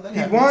 Hey, you know that he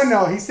happens. won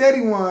though. He said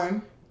he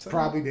won.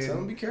 Probably did. Tell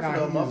him be careful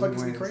though.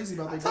 Motherfuckers be crazy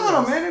about their girls. I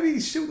told him, man, they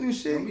be shooting and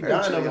shit. Don't be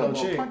dying over no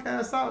chick. Punk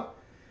ass out.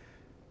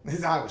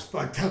 His eye was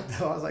fucked up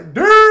though. I was like,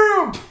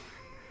 damn,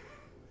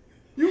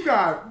 you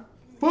got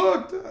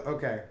fucked up.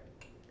 Okay.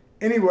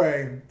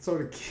 Anyway, so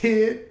the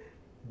kid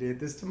did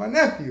this to my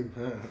nephew.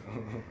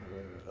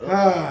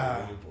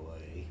 Oh boy.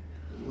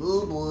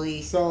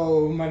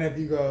 So my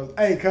nephew goes,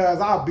 "Hey,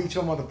 cuz, I'll beat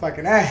your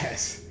motherfucking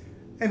ass."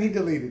 And he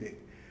deleted it.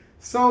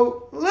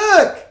 So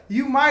look,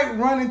 you might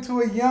run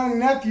into a young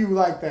nephew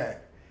like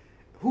that,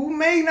 who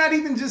may not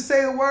even just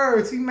say the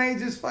words. He may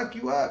just fuck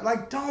you up.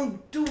 Like,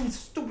 don't do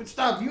stupid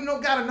stuff. You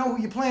gotta know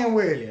who you're playing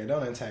with. Yeah,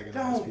 don't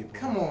antagonize people.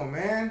 Come on,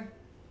 man.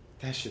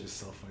 That shit is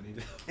so funny.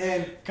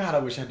 And God, I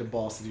wish I had the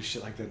balls to do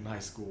shit like that in high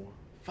school.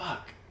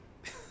 Fuck.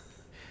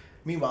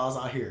 Meanwhile, I was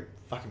out here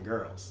fucking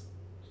girls.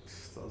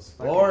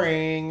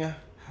 Boring.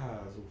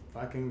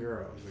 Fucking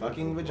girls.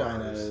 Fucking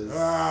vaginas.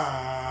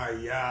 Ah,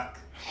 yuck.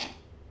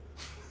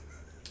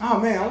 Oh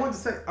man, I wanted to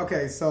say.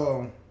 Okay,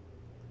 so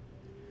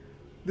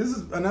this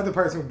is another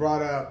person who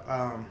brought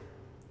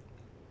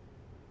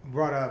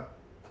up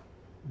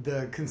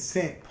the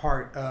consent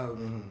part of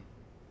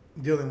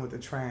dealing with a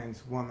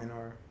trans woman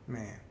or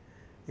man.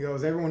 He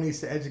goes, everyone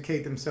needs to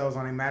educate themselves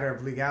on a matter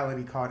of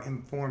legality called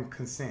informed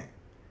consent.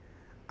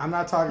 I'm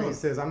not talking. He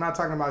says, I'm not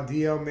talking about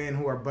DL men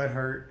who are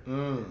butthurt.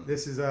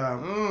 This is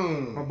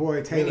my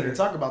boy Taylor. We didn't even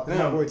talk about them.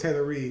 My boy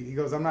Taylor Reed. He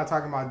goes, I'm not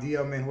talking about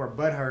DL men who are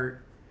butthurt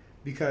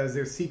because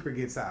their secret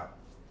gets out.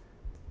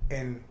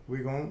 And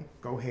we're gonna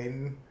go ahead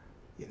and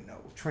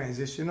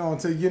transition on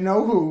to you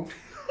know who.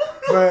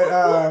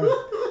 But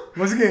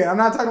once again, I'm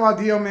not talking about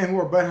DL men who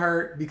are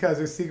butthurt because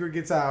their secret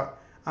gets out.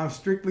 I'm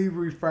strictly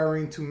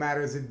referring to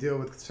matters that deal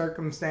with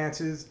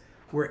circumstances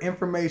where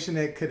information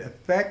that could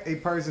affect a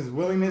person's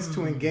willingness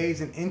to engage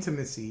in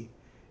intimacy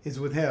is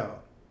withheld.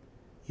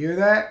 Hear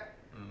that?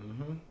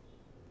 Mm-hmm.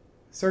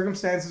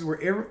 Circumstances where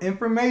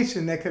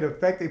information that could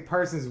affect a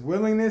person's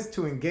willingness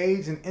to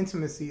engage in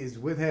intimacy is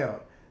withheld.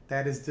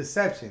 That is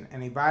deception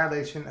and a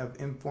violation of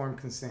informed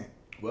consent.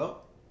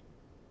 Well,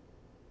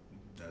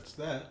 that's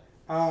that.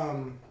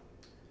 So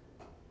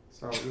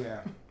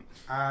yeah,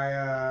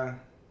 I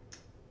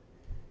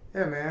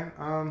Yeah, man.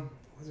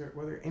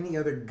 Were there any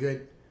other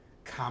good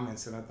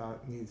comments that I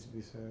thought needs to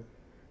be said?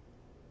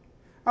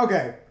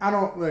 Okay, I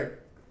don't look.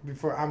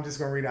 Before I'm just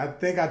gonna read it. I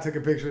think I took a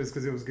picture of this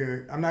because it was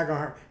good. I'm not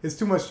gonna. It's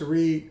too much to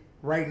read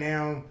right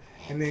now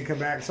and then come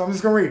back. So I'm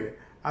just gonna read it.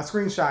 I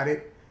screenshot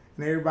it,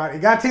 and everybody.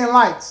 It got 10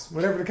 likes,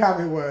 whatever the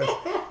comment was.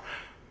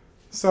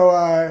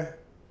 So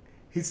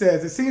he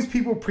says, it seems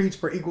people preach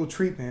for equal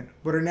treatment,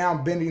 but are now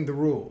bending the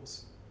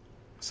rules.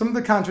 Some of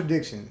the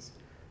contradictions,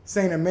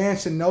 saying a man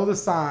should know the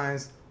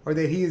signs or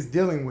that he is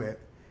dealing with,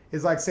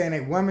 is like saying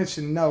a woman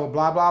should know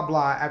blah blah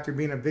blah after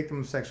being a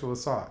victim of sexual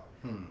assault.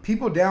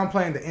 People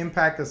downplaying the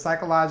impact, the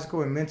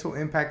psychological and mental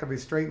impact of a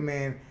straight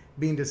man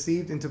being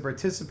deceived into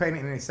participating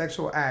in a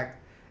sexual act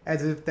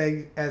as if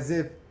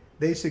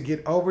they should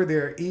get over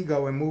their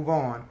ego and move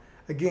on.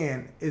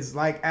 Again, is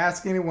like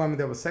asking a woman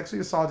that was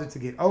sexually assaulted to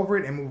get over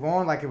it and move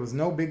on like it was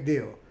no big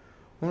deal.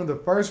 One of the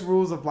first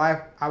rules of life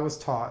I was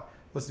taught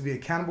was to be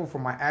accountable for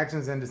my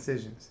actions and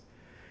decisions.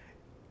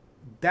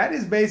 That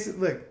is basic.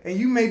 Look, and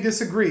you may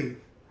disagree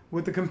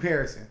with the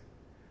comparison,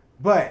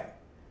 but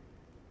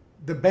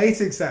the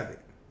basics of it,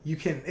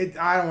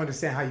 I don't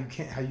understand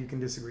how you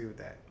can disagree with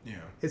that. Yeah,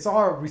 it's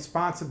all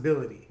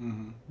responsibility.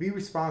 Mm-hmm. Be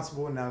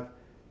responsible enough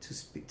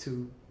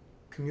to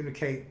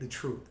communicate the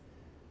truth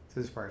to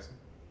this person.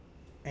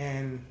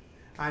 And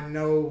I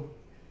know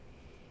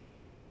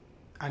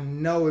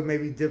it may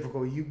be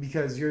difficult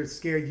because you're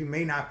scared you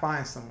may not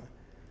find someone,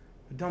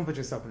 but don't put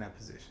yourself in that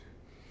position.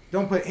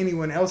 Don't put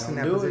anyone else in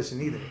that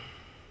position either.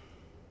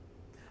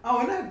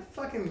 Oh, and that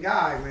fucking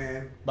guy,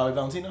 man. Bobby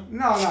Valentino?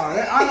 No.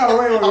 I know.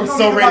 Wait. I'm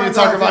so ready to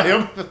talk about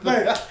him.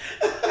 That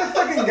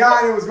fucking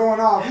guy that was going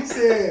off. He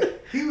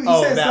said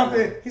said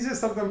something. One. He said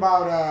something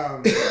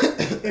about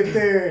if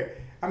they're.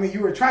 I mean, you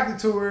were attracted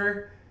to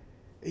her.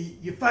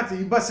 You fucked her.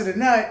 You busted a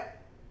nut.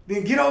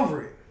 Then get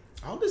over it.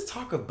 All this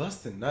talk of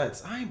busting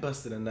nuts. I ain't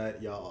busted a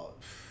nut, y'all.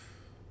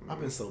 I've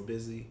been so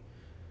busy.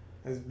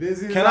 As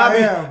busy as Can I I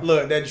be? am.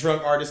 Look, that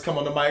drunk artist come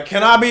on the mic.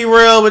 Can I be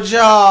real with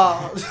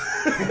y'all?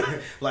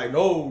 Like,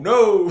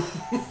 no.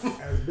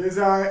 As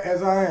busy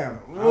as I am,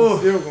 I'm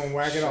still gonna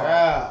whack it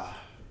off.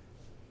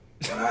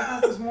 Did I whack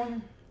off this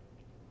morning?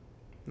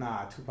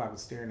 Nah, Tupac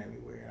was staring at me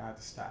weird. I had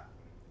to stop.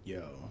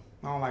 Yo,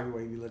 I don't like the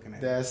way you be looking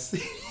at me. that's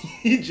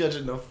he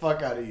judging the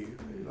fuck out of you.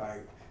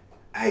 Like,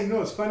 hey, you know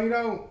what's funny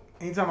though?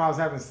 Anytime I was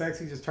having sex,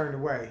 he just turned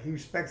away. He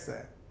respects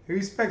that. He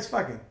respects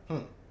fucking.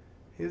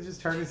 He'll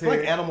just turn his head.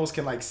 Like animals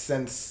can like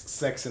sense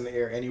sex in the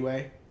air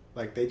anyway.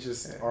 Like they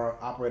just are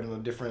operating on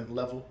a different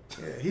level.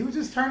 Yeah, he would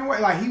just turn away.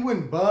 Like he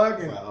wouldn't bug.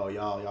 And like, oh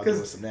y'all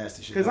doing some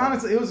nasty shit. Because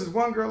honestly, it was this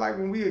one girl. Like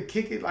when we would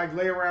kick it, like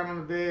lay around on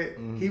the bed,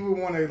 he would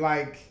want to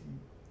like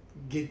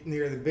get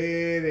near the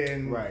bed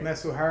and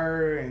mess with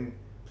her and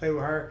play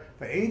with her.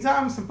 But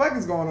anytime some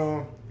fucking's going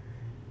on,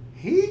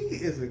 he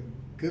is a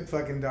good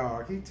fucking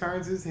dog. He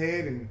turns his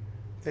head and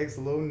takes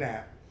a little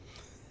nap.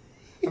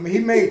 I mean,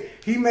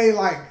 he may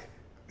like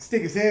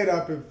stick his head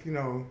up if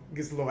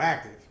gets a little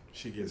active.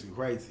 She gets you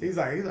crazy. He's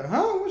like,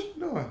 huh? What you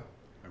doing?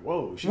 Like,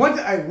 whoa. One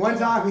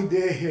time he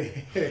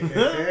did.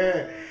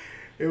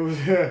 It was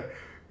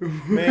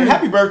man.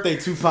 Happy birthday,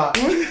 Tupac.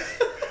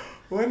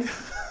 One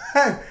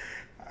time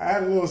I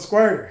had a little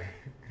squirter.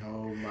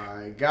 Oh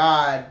my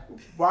God.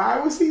 Why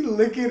was he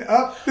licking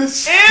up the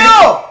shit? Ew!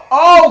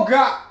 Oh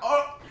God.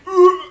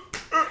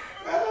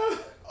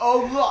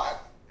 Oh God.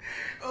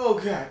 Oh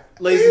God.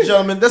 Ladies and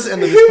gentlemen, that's the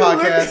end of this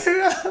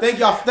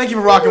podcast. Thank you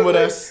for rocking with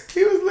us.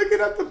 He was licking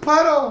up the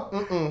puddle.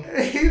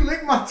 He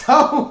licked my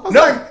toe. I was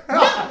like,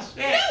 oh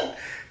shit.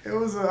 It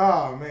was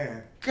oh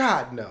man.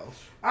 God no.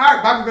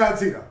 Alright, Bobby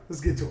Valentino. Let's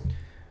get to it.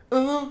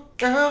 Oh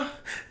girl,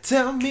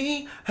 tell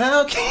me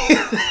how can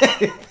you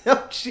let them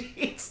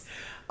cheeks.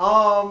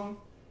 Bobby.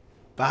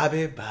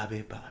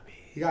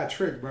 He got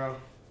tricked, bro.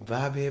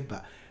 Bobby.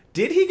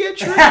 Did he get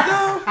tricked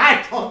though?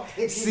 I don't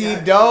think See,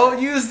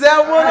 don't use that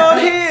one on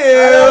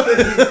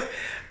him.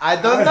 I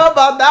don't know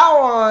about that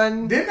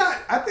one. Didn't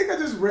I think I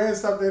just read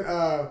something.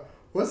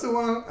 What's the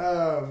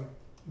one?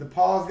 The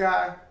pause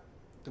guy.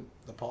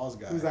 The pause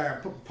guy. Who's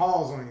like put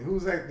pause on you?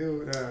 Who's that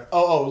dude?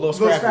 Lil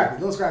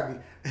Scrappy.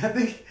 I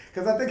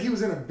think he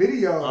was in a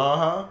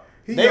video.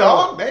 They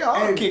all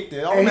kicked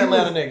it. All them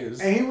Atlanta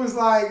niggas. And he was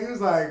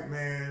like,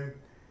 man,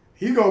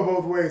 he go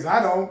both ways.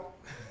 I don't.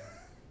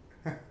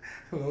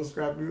 Lil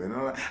Scrappy. All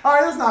right,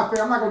 that's not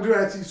fair. I'm not gonna do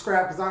that to you,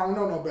 Scrap, because I don't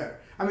know no better.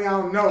 I mean, I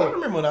don't know. I don't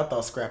remember when I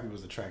thought Scrappy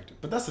was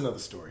attractive, but that's another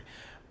story.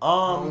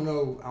 I don't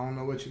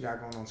know what you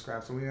got going on,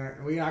 Scrap. So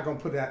we're not gonna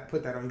put that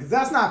on you because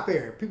that's not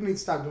fair. People need to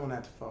stop doing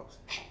that to folks,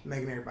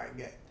 making everybody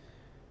gay.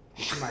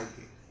 Which might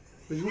be.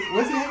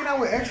 Was he hanging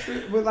out with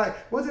extra? With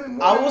like, was it?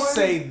 More I than will one?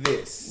 say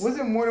this: was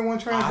it more than one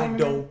trans woman? I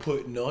don't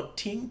put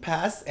nothing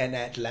past an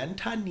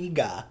Atlanta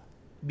nigga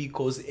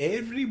because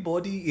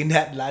everybody in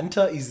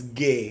Atlanta is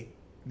gay.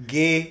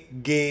 Gay.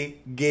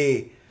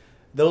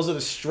 Those are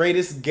the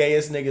straightest,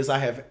 gayest niggas I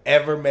have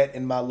ever met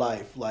in my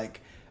life.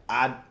 Like,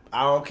 I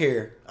don't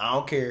care.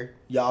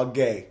 Y'all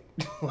gay.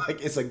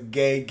 Like, it's a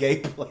gay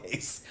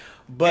place.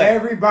 But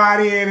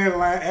everybody in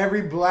Atlanta,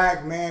 every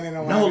black man in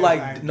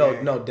Atlanta.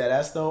 No,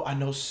 deadass though. I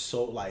know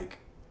so like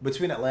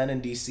between Atlanta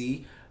and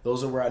DC,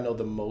 those are where I know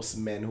the most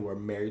men who are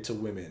married to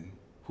women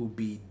who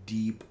be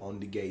deep on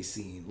the gay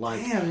scene,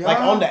 like Damn, like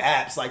y'all. on the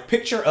apps, like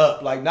picture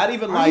up, like not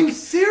even Are like you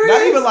serious?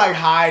 not even like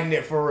hiding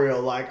it for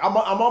real. Like I'm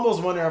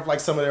almost wondering if like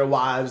some of their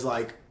wives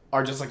like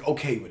are just like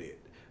okay with it.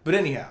 But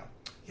anyhow,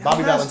 Yo,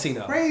 Bobby that's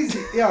Valentino.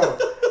 Crazy. Yo,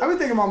 I've been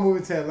thinking about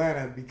moving to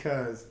Atlanta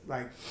because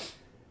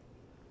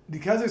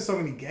there's so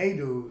many gay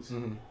dudes,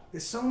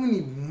 there's so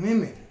many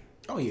women.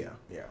 Oh yeah,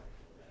 yeah.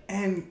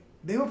 And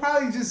they would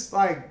probably just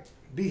like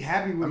be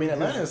happy with I me. mean,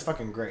 Atlanta because- is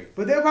fucking great.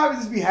 But they'll probably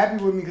just be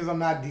happy with me because I'm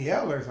not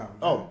DL or something.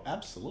 Oh,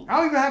 absolutely. I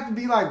don't even have to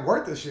be like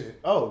worth the shit.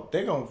 Oh,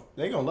 they gonna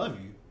love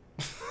you.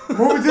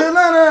 Moving to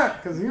Atlanta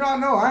because you don't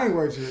know I ain't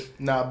worth shit.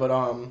 Nah, but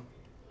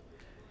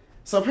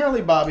so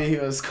apparently Bobby he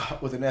was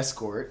caught with an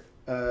escort.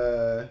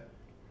 I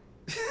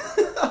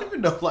don't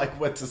even know like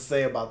what to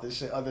say about this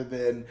shit other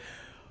than,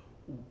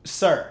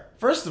 sir.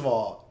 First of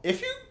all,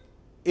 if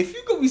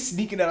you gonna be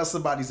sneaking out of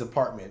somebody's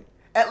apartment,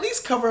 at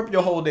least cover up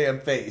your whole damn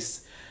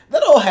face.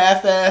 That old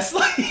half-ass,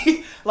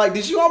 like,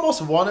 did you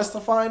almost want us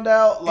to find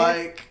out?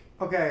 Like,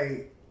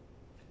 Okay.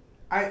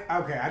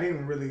 I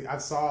didn't really. I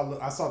saw the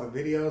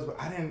videos, but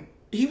I didn't.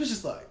 he was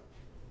just like,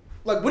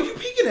 what are you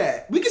peeking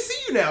at? We can see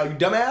you now, you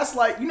dumbass.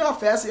 Like, you know how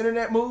fast the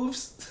internet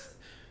moves?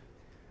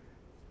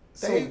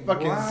 They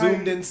fucking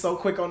zoomed in so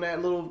quick on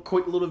that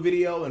quick little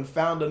video and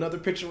found another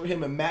picture of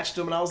him and matched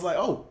him, and I was like,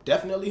 oh,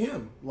 definitely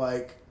him.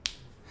 Like,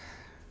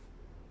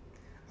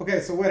 Okay,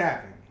 so what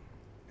happened?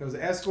 It was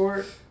an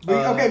escort.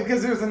 But,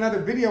 because there was another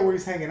video where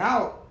he's hanging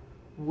out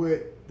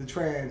with the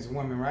trans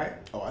woman, right?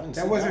 oh, I didn't.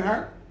 That see wasn't that.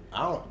 her.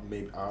 I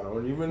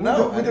don't even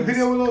know. With the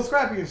video with Little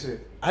Scrappy and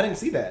shit. I didn't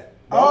see that.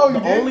 Oh, the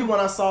you did? only one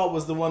I saw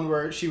was the one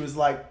where she was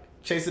like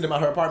chasing him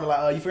out her apartment,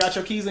 like, you forgot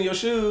your keys and your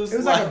shoes. It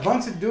was like a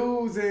bunch of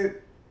dudes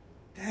that.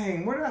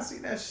 Dang, where did I see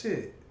that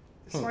shit?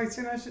 Did somebody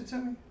send that shit to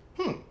me?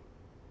 Dang,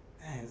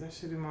 is that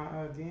shit in my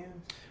DMs?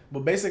 But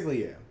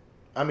basically, yeah.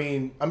 I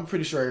mean, I'm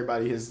pretty sure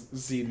everybody has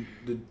seen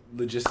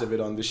the gist of it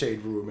on the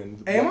Shade Room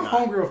and. Hey, my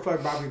whatnot. homegirl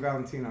fucked Bobby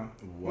Valentino.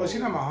 Whoa. Well, she's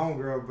not my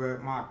homegirl,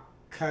 but my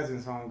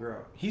cousin's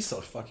homegirl. He's so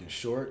fucking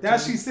short. That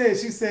too. she said.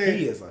 She said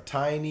he is a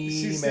tiny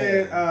She man.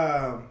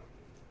 said.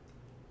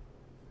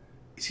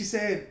 She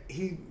said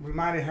he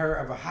reminded her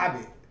of a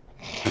hobbit.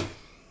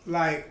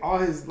 Like all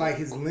his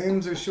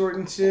limbs are short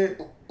and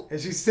shit. And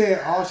she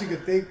said all she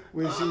could think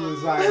when she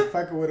was like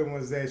fucking with him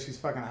was that she's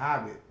fucking a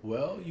hobbit.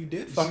 Well, you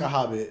did fuck a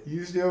hobbit.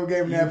 You still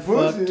gave him You that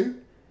pussy. fucked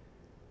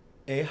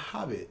a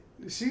hobbit.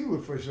 She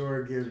would for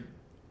sure give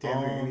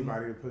damn near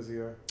anybody the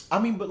pussy up. I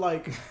mean, but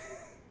like,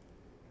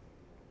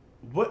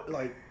 what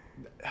like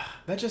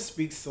that just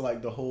speaks to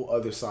like the whole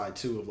other side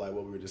too of like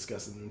what we were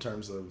discussing in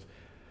terms of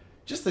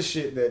just the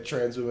shit that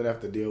trans women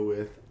have to deal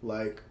with.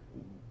 Like,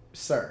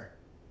 sir,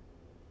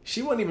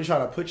 she wasn't even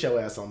trying to put your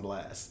ass on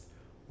blast.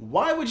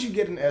 Why would you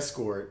get an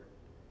escort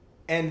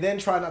and then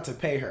try not to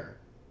pay her?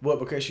 What,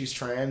 because she's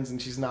trans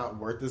and she's not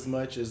worth as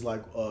much as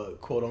like a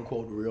quote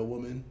unquote real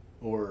woman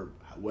or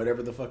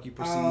whatever the fuck you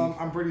perceive?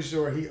 I'm pretty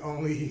sure he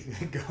only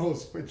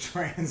goes for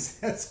trans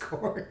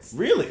escorts.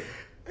 Really?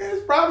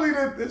 It's probably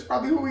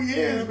who he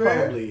is, man.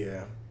 Probably,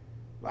 yeah.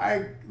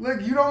 Like, look,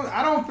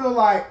 I don't feel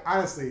like,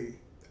 honestly,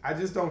 I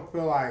just don't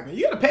feel like.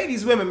 You gotta pay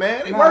these women,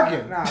 man. They Nah,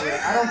 working. Nah,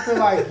 like, I don't feel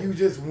like you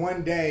just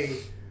one day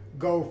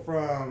go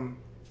from.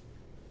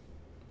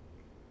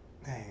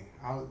 Dang,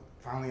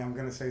 I'm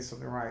gonna say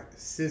something right.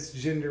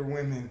 Cisgender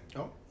women.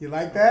 Oh. You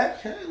like that?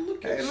 Hey,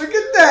 look Hey, at look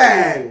at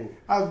that! you.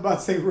 I was about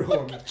to say real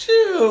women.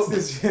 Chill.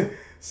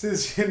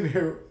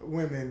 Cisgender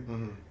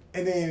women,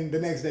 and then the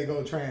next day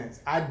go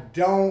trans. I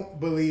don't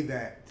believe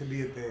that to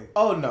be a thing.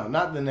 Oh no,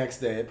 not the next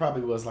day. It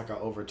probably was like an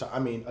overtime. I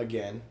mean,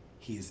 again,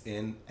 he's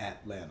in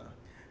Atlanta.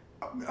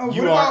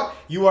 You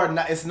are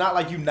not. It's not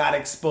like you're not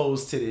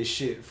exposed to this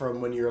shit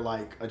from when you're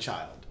like a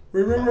child.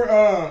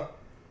 Remember,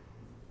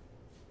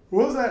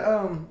 what was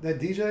that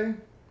DJ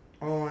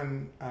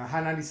on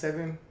High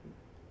 97?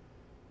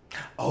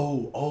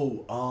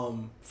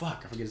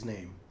 Fuck, I forget his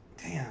name.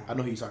 Damn. I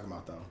know who you're talking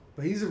about though.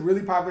 But he's a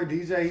really popular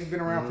DJ. He's been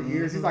around for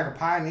years. He's like a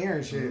pioneer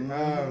and shit.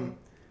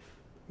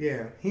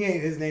 Yeah,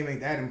 his name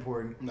ain't that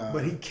important. No.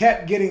 But he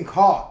kept getting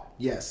caught.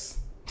 Yes.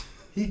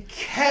 He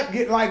kept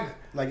getting like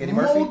Eddie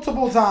Murphy?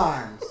 multiple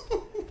times.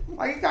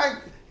 Like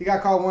he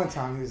got caught one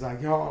time. He was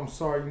like, "Yo, I'm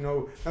sorry. You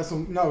know, that's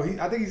some no."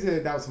 I think he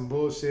said that was some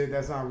bullshit.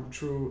 That's not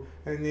true.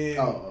 And then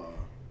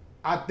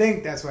I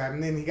think that's what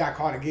happened. Then he got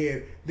caught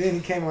again. Then he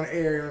came on the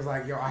air and was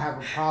like, "Yo, I have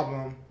a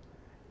problem."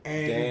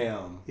 And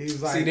Damn. he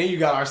was like, see, then you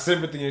got our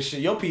sympathy and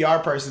shit. Your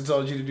PR person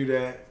told you to do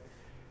that.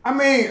 I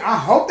mean, I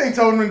hope they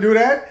told him to do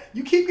that.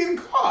 You keep getting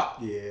caught.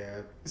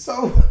 Yeah.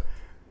 So,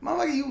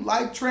 motherfucker, you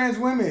like trans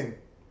women.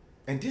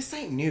 And this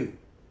ain't new.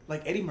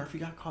 Like, Eddie Murphy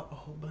got caught a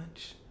whole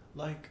bunch.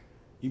 Like,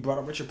 you brought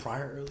up Richard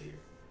Pryor earlier.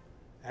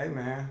 Hey,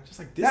 man. Just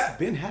like, this has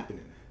been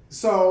happening.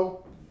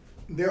 So,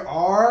 there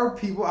are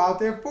people out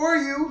there for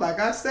you, like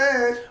I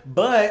said.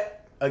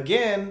 But,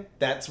 again,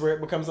 that's where it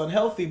becomes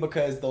unhealthy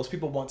because those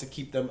people want to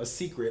keep them a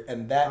secret.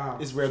 And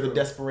that is where the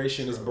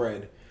desperation is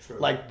bred. True.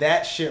 Like,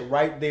 that shit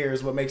right there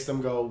is what makes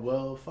them go,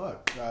 well,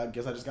 fuck. I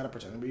guess I just gotta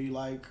pretend to be,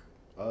 like,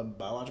 a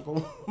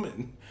biological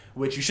woman,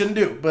 which you shouldn't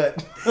do.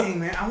 But dang,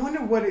 man, I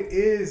wonder what it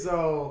is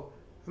though.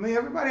 I mean,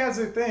 everybody has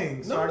their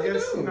thing, so I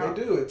guess they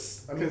do.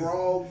 It's we're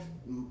all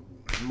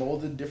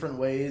molded different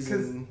ways.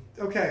 And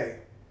okay,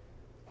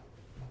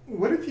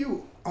 what if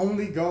you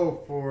only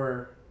go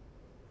for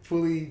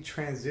fully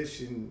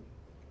transition?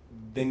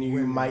 Then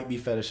you might be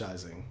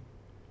fetishizing,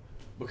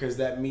 because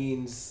that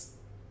means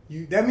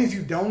you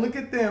don't look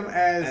at them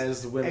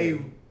as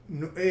women.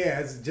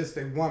 As just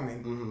a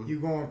woman. Mm-hmm. You're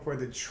going for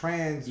the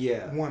trans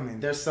woman.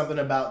 There's something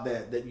about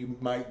that you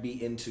might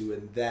be into,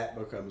 and that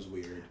becomes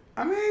weird.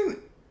 I mean,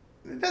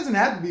 it doesn't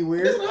have to be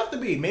weird. It doesn't have to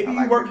be. Maybe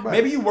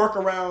you work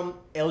around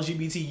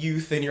LGBT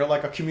youth, and you're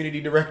like a community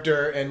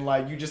director, and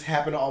like you just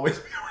happen to always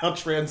be around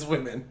trans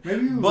women.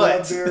 Maybe you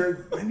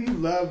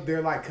love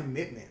their like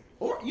commitment.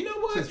 Or you know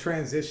what? To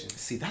transition.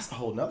 See, that's a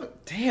whole nother.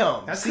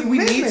 Damn. That's we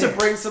need to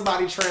bring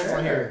somebody trans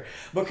on here,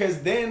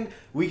 because then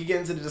we can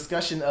get into the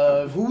discussion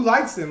of who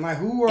likes them, like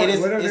who are.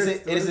 Is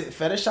it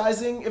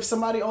fetishizing if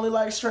somebody only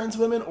likes trans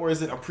women, or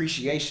is it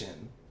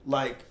appreciation?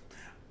 Like,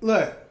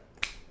 look,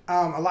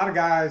 a lot of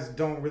guys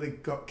don't really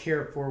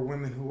care for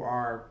women who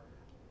are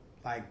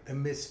like the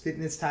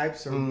misfitness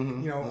types, or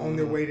on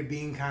their way to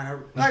being kind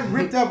of like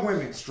ripped up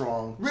women,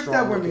 ripped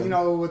up women,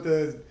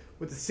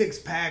 with the six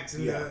packs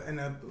and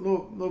a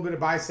little bit of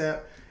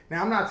bicep.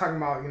 Now I'm not talking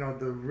about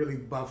the really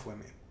buff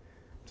women.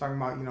 I'm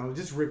talking about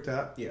just ripped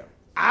up. Yeah.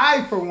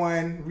 I for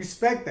one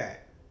respect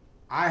that.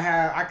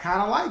 I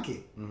kind of like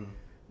it, and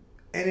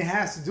it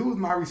has to do with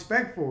my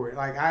respect for it.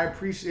 Like I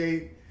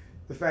appreciate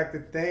the fact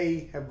that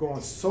they have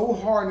gone so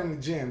hard in the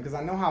gym, because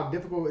I know how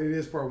difficult it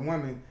is for a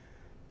woman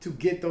to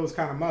get those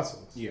kind of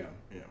muscles. Yeah.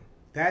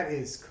 That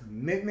is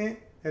commitment.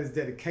 That is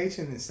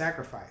dedication and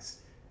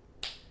sacrifice.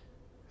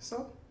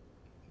 So.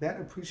 That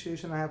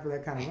appreciation I have for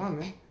that kind of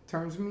woman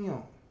turns me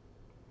on.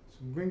 So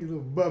bring your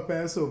little buff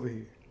ass over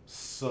here.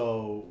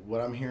 So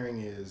what I'm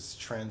hearing is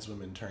trans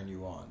women turn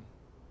you on.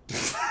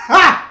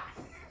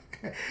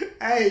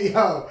 Hey,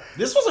 yo.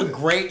 This was a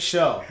great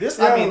show. This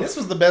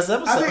was the best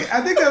episode. I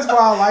think that's why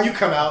I like... You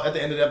come out at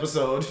the end of the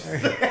episode.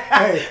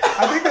 Hey,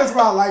 I think that's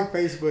why I like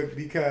Facebook,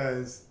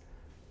 because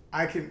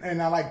I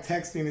like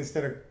texting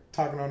instead of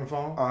talking on the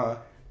phone. Uh-huh.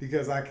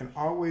 Because I can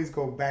always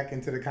go back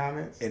into the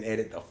comments and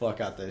edit the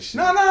fuck out that shit.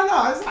 No,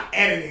 it's not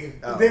editing.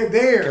 Oh, they're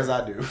there. Because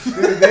I do.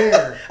 They're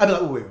there. I'd be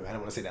like, wait, I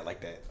don't want to say that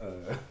like that.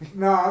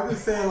 No, I'm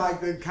just saying,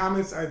 like, the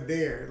comments are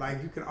there.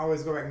 Like, you can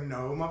always go back,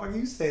 no, motherfucker,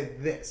 you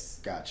said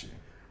this. Got you.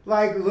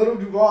 Like, Lil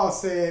Duval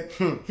said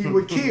he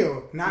would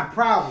kill, not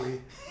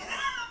probably.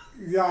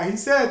 Yeah, he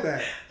said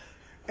that.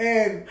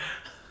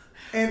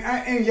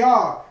 And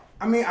y'all,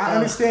 I mean, I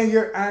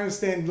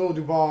understand Lil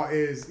Duval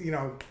is,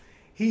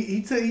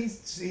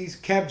 He's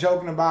kept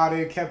joking about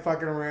it, kept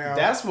fucking around.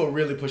 That's what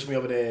really pushed me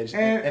over the edge.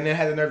 And then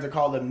had the nerve to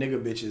call them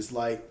nigga bitches.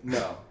 Like,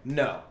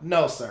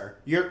 no, sir.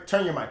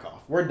 Turn your mic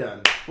off. We're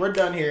done. We're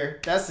done here.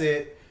 That's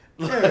it.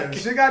 Yeah,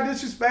 shit got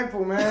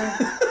disrespectful, man.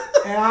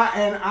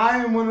 and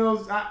I am one of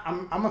those.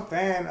 I'm a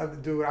fan of the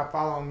dude. I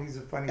follow him. He's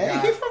a funny guy.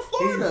 He's from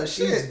Florida.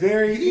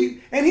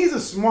 He's a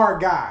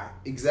smart guy.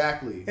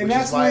 Exactly. And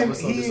that's why I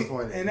was so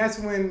disappointed. And that's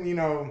when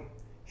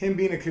him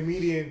being a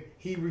comedian,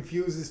 he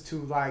refuses to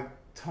like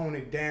tone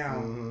it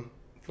down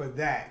for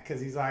that,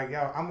 because he's like,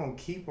 yo, I'm gonna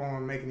keep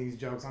on making these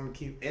jokes. I'm gonna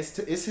keep. It's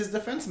his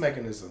defense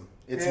mechanism.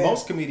 It's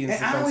most comedians'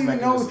 defense mechanism. I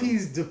don't even know if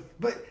he's,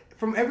 but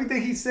from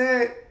everything he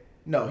said,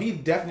 no, he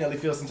definitely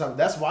feels some type.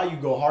 That's why you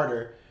go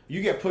harder.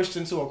 You get pushed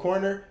into a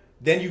corner,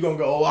 then you gonna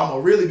go, oh, I'm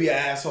gonna really be an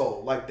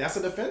asshole. Like that's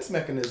a defense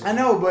mechanism. I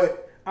know,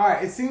 but all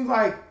right, it seems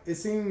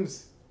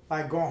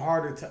like going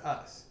harder to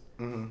us,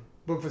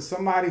 but for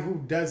somebody who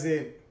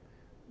doesn't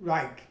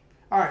like,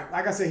 all right,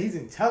 like I said, he's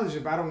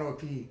intelligent, but I don't know if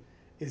he.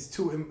 Is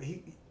too.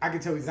 I can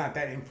tell he's not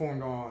that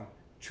informed on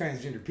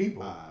transgender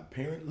people.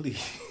 Apparently,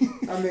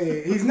 I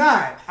mean, he's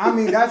not. I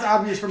mean, that's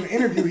obvious from the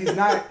interview. He's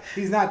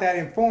not that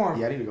informed.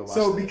 Yeah, I need to go watch.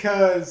 So that.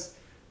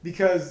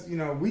 because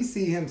we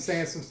see him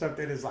saying some stuff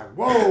that is like,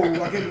 whoa!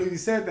 I can't believe he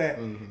said that.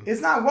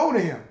 It's not whoa to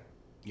him.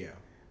 Yeah.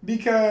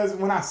 Because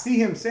when I see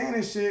him saying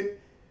this shit,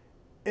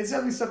 it's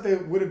definitely stuff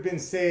that would have been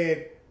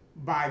said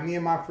by me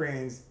and my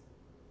friends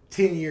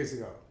 10 years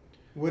ago,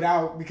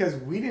 because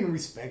we didn't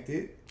respect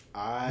it.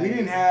 We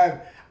didn't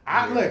have.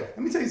 Look, let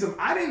me tell you something.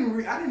 I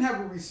didn't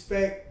have a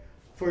respect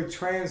for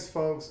trans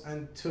folks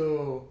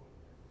until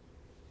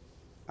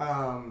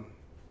I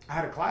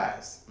had a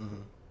class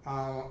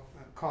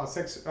called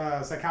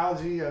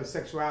Psychology of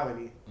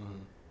Sexuality,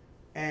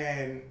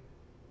 and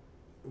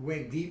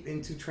went deep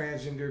into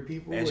transgender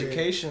people.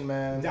 Education,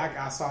 man.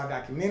 I saw a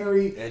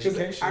documentary.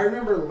 Education. I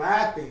remember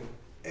laughing,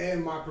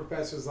 and my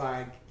professor's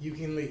like, "You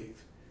can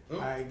leave,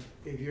 like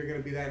if you're gonna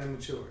be that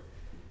immature."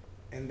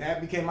 And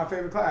that became my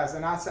favorite class.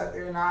 And I sat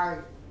there and I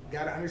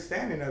got an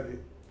understanding of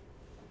it,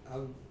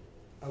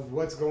 of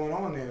what's going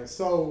on there.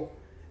 So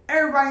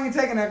everybody ain't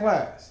taking that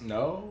class.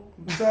 No.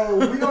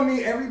 So we don't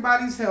need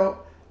everybody's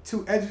help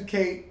to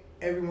educate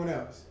everyone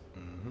else.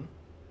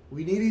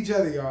 We need each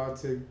other, y'all,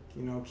 to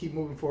keep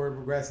moving forward,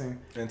 progressing,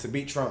 and to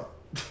beat Trump.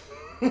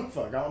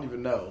 Fuck, I don't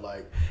even know.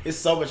 Like, it's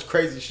so much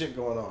crazy shit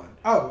going on.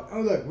 Oh,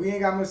 look, we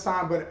ain't got much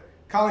time, but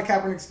Colin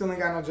Kaepernick still ain't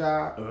got no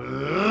job.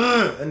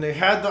 And they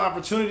had the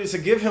opportunity to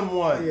give him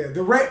one. Yeah,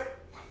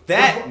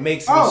 That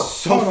makes me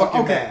so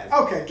fucking mad.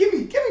 Okay, give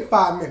me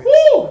 5 minutes.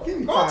 Woo! Give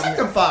me Go 5 take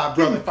minutes. them 5,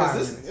 Give me brother, 5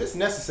 because minutes. it's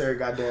necessary,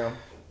 goddamn.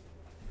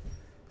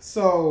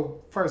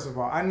 So, first of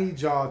all, I need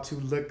y'all to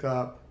look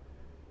up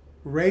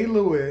Ray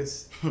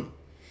Lewis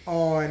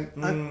on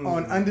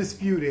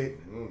Undisputed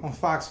on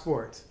Fox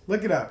Sports.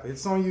 Look it up.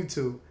 It's on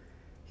YouTube.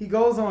 He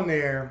goes on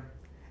there,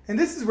 and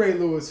this is Ray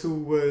Lewis, who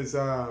was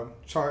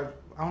charged.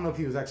 I don't know if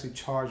he was actually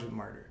charged with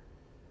murder,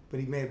 but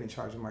he may have been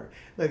charged with murder.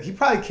 Look, he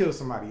probably killed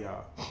somebody,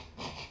 y'all.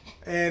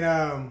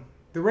 And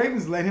the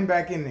Ravens let him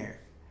back in there.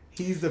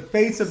 He's the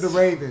face of the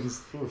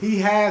Ravens. He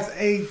has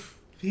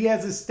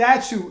a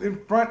statue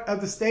in front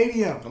of the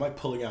stadium. I'm like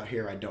pulling out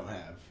hair I don't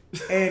have.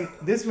 And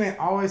this man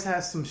always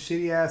has some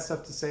shitty ass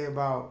stuff to say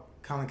about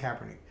Colin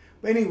Kaepernick.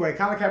 But anyway,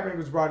 Colin Kaepernick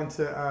was brought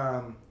into,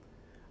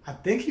 I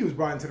think he was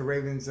brought into the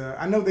Ravens.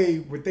 I know they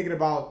were thinking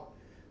about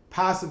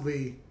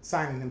possibly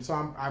signing him, so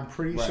I'm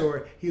pretty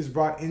sure he was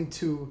brought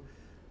into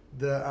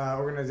the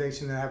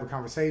organization to have a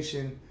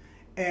conversation.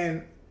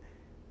 And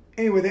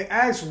anyway, they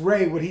asked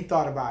Ray what he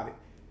thought about it.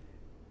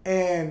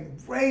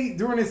 And Ray,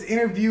 during this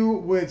interview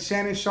with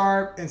Shannon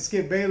Sharpe and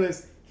Skip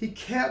Bayless, he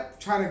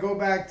kept trying to go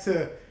back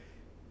to,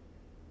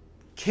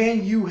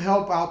 can you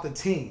help out the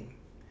team?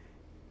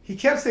 He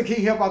kept saying, can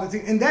you help out the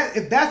team? And that,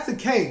 if that's the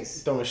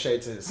case... Throwing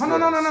shade to his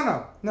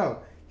skills. No.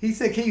 He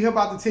said, can you help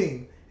out the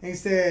team? And he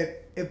said,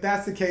 if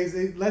that's the case,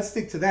 let's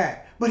stick to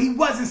that. But he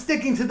wasn't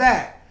sticking to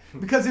that.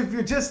 Because if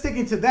you're just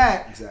sticking to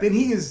that, then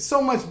he is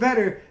so much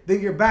better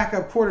than your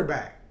backup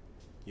quarterback.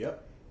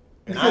 Yep.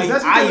 And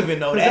I even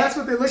know that. That's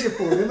what they're looking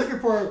for.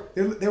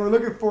 They were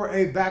looking for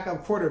a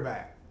backup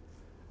quarterback.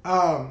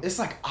 It's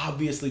like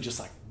obviously just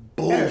like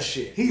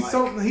bullshit. He's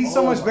so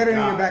much better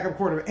than your backup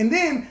quarterback. And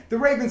then the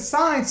Ravens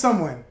signed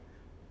someone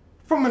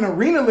from an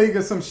arena league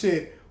or some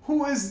shit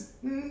who is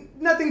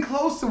nothing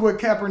close to what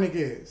Kaepernick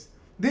is.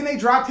 Then they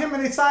dropped him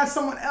and they signed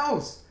someone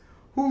else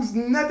who's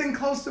nothing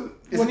close to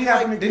what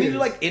Kaepernick is. Didn't he do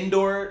like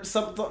indoor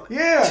something?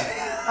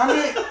 Yeah. I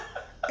mean,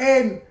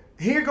 and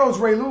here goes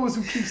Ray Lewis,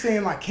 who keeps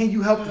saying like, can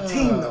you help the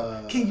team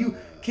though?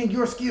 Can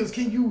your skills,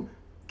 can you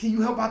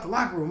help out the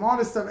locker room? All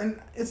this stuff. And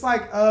it's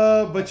like,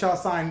 but y'all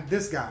signed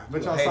this guy.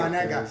 But y'all signed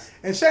that guy.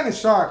 And Shannon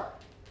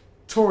Sharpe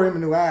tore him a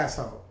new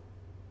asshole.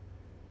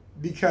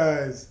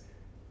 Because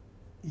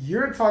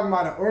you're talking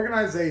about an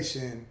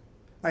organization,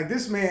 like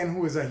this man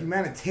who is a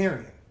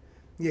humanitarian.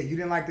 Yeah, you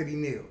didn't like that he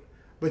kneeled.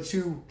 But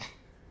you're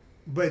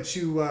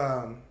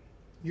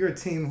a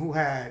team who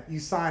you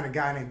signed a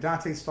guy named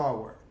Dante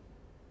Stallworth.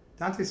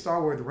 Dante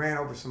Stallworth ran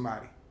over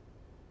somebody.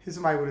 Hit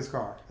somebody with his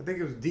car. I think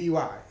it was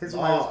DUI. Hit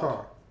somebody with his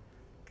car.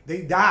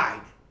 They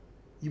died.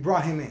 You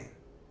brought him in.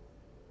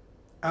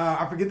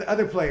 I forget the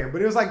other player,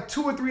 but it was like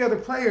 2 or 3 other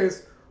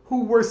players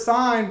who were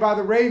signed by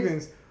the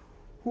Ravens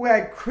who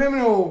had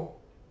criminal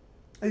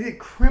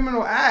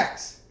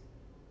acts.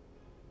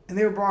 And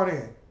they were brought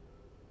in.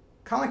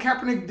 Colin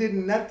Kaepernick did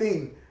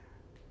nothing.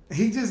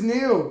 He just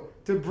kneeled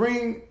to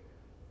bring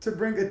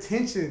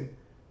attention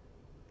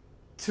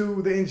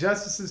to the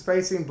injustices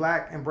facing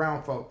black and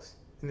brown folks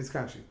in this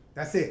country.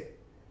 That's it.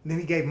 And then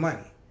he gave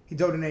money. He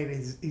donated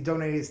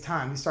his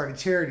time. He started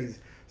charities,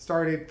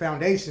 started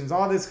foundations,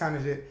 all this kind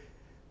of shit.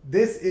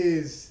 This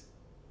is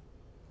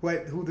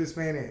who this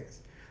man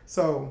is.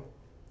 So,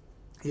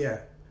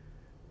 yeah.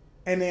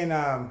 And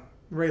then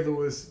Ray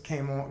Lewis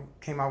came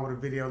out with a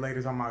video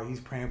later talking about he's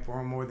praying for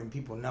him more than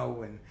people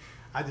know, and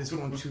I just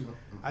want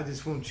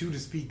you to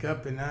speak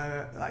up. And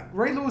like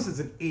Ray Lewis is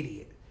an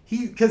idiot.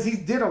 Because he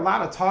did a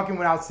lot of talking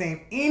without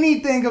saying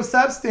anything of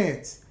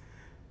substance.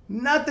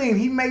 Nothing.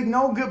 He made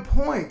no good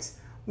points.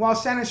 While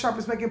Shannon Sharpe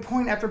is making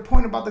point after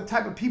point about the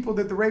type of people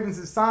that the Ravens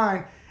have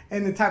signed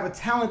and the type of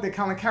talent that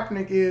Colin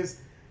Kaepernick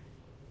is.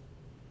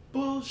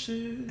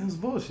 Bullshit. It was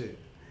bullshit.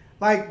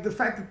 Like the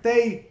fact that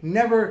they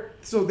never...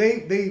 So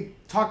they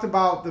talked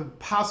about the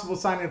possible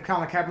signing of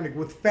Colin Kaepernick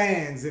with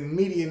fans and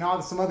media and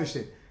all some other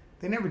shit.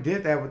 They never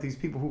did that with these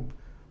people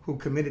who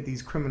committed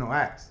these criminal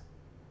acts.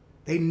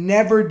 They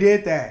never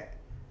did that.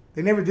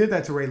 They never did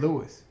that to Ray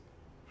Lewis.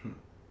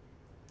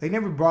 They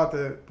never brought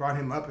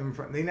him up in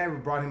front. They never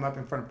brought him up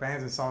in front of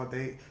fans and saw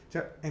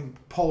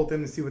and polled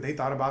them to see what they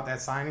thought about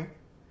that signing.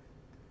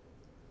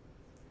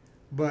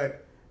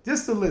 But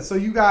just to list, so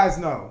you guys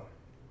know,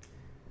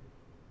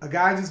 a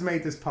guy just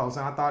made this post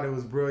and I thought it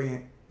was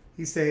brilliant.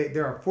 He said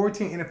there are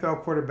 14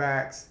 NFL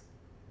quarterbacks.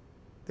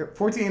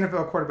 14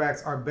 NFL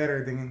quarterbacks are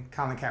better than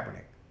Colin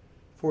Kaepernick.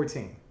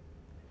 14.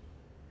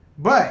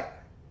 But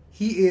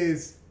he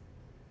is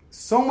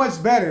so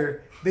much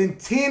better than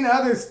 10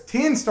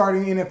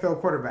 starting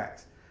NFL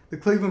quarterbacks. The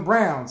Cleveland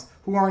Browns,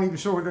 who aren't even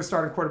sure who their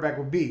starting quarterback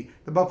will be.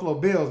 The Buffalo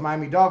Bills,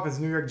 Miami Dolphins,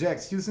 New York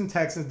Jets, Houston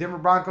Texans, Denver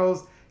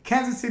Broncos,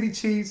 Kansas City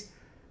Chiefs,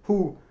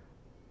 who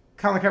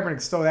Colin Kaepernick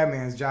stole that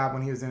man's job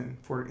when he was in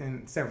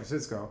San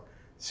Francisco.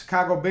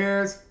 Chicago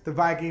Bears, the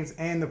Vikings,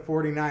 and the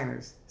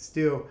 49ers.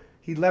 Still,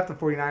 he left the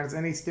 49ers,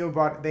 and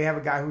they have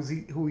a guy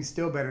who he's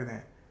still better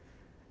than.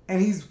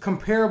 and he's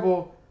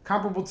comparable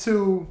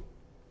to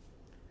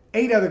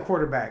 8 other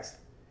quarterbacks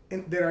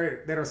that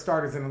are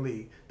starters in the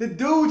league. The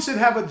dude should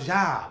have a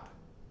job.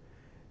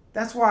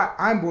 That's why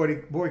I'm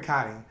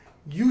boycotting.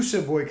 You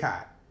should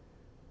boycott.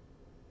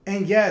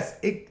 And yes,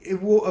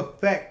 it will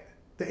affect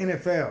the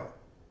NFL.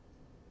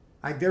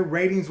 Like, their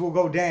ratings will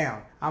go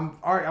down. I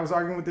was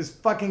arguing with this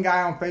fucking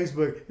guy on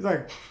Facebook. He's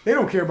like, they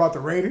don't care about the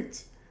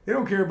ratings. They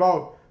don't care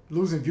about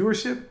losing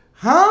viewership.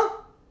 Huh?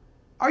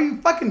 Are you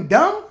fucking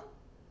dumb?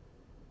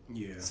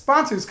 Yeah.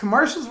 Sponsors,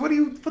 commercials. What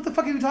the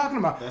fuck are you talking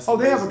about? That's they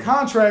have a amazing.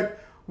 contract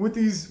with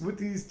these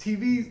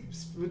TV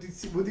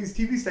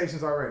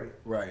stations already.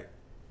 Right.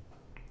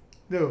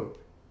 Dude,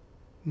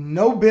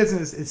 no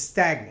business is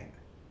stagnant.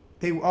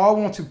 They all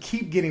want to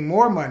keep getting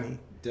more money.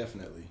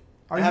 Definitely.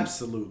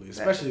 Absolutely.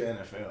 Especially the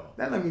NFL.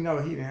 That let me know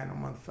he didn't have no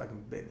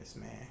motherfucking business,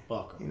 man.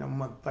 Fuck him. You know,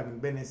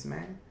 motherfucking business,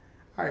 man.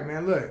 All right,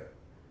 man, look.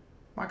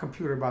 My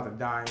computer about to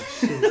die and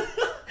shit.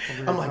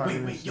 I'm like,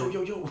 wait,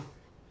 yo.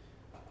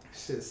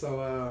 Shit,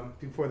 so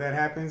before that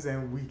happens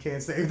and we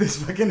can't save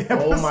this fucking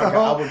episode. Oh my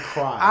God, I would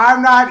cry.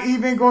 I'm not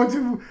even going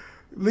to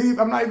leave.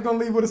 I'm not even going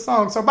to leave with a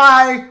song. So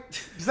bye.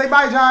 Say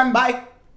bye, John. Bye.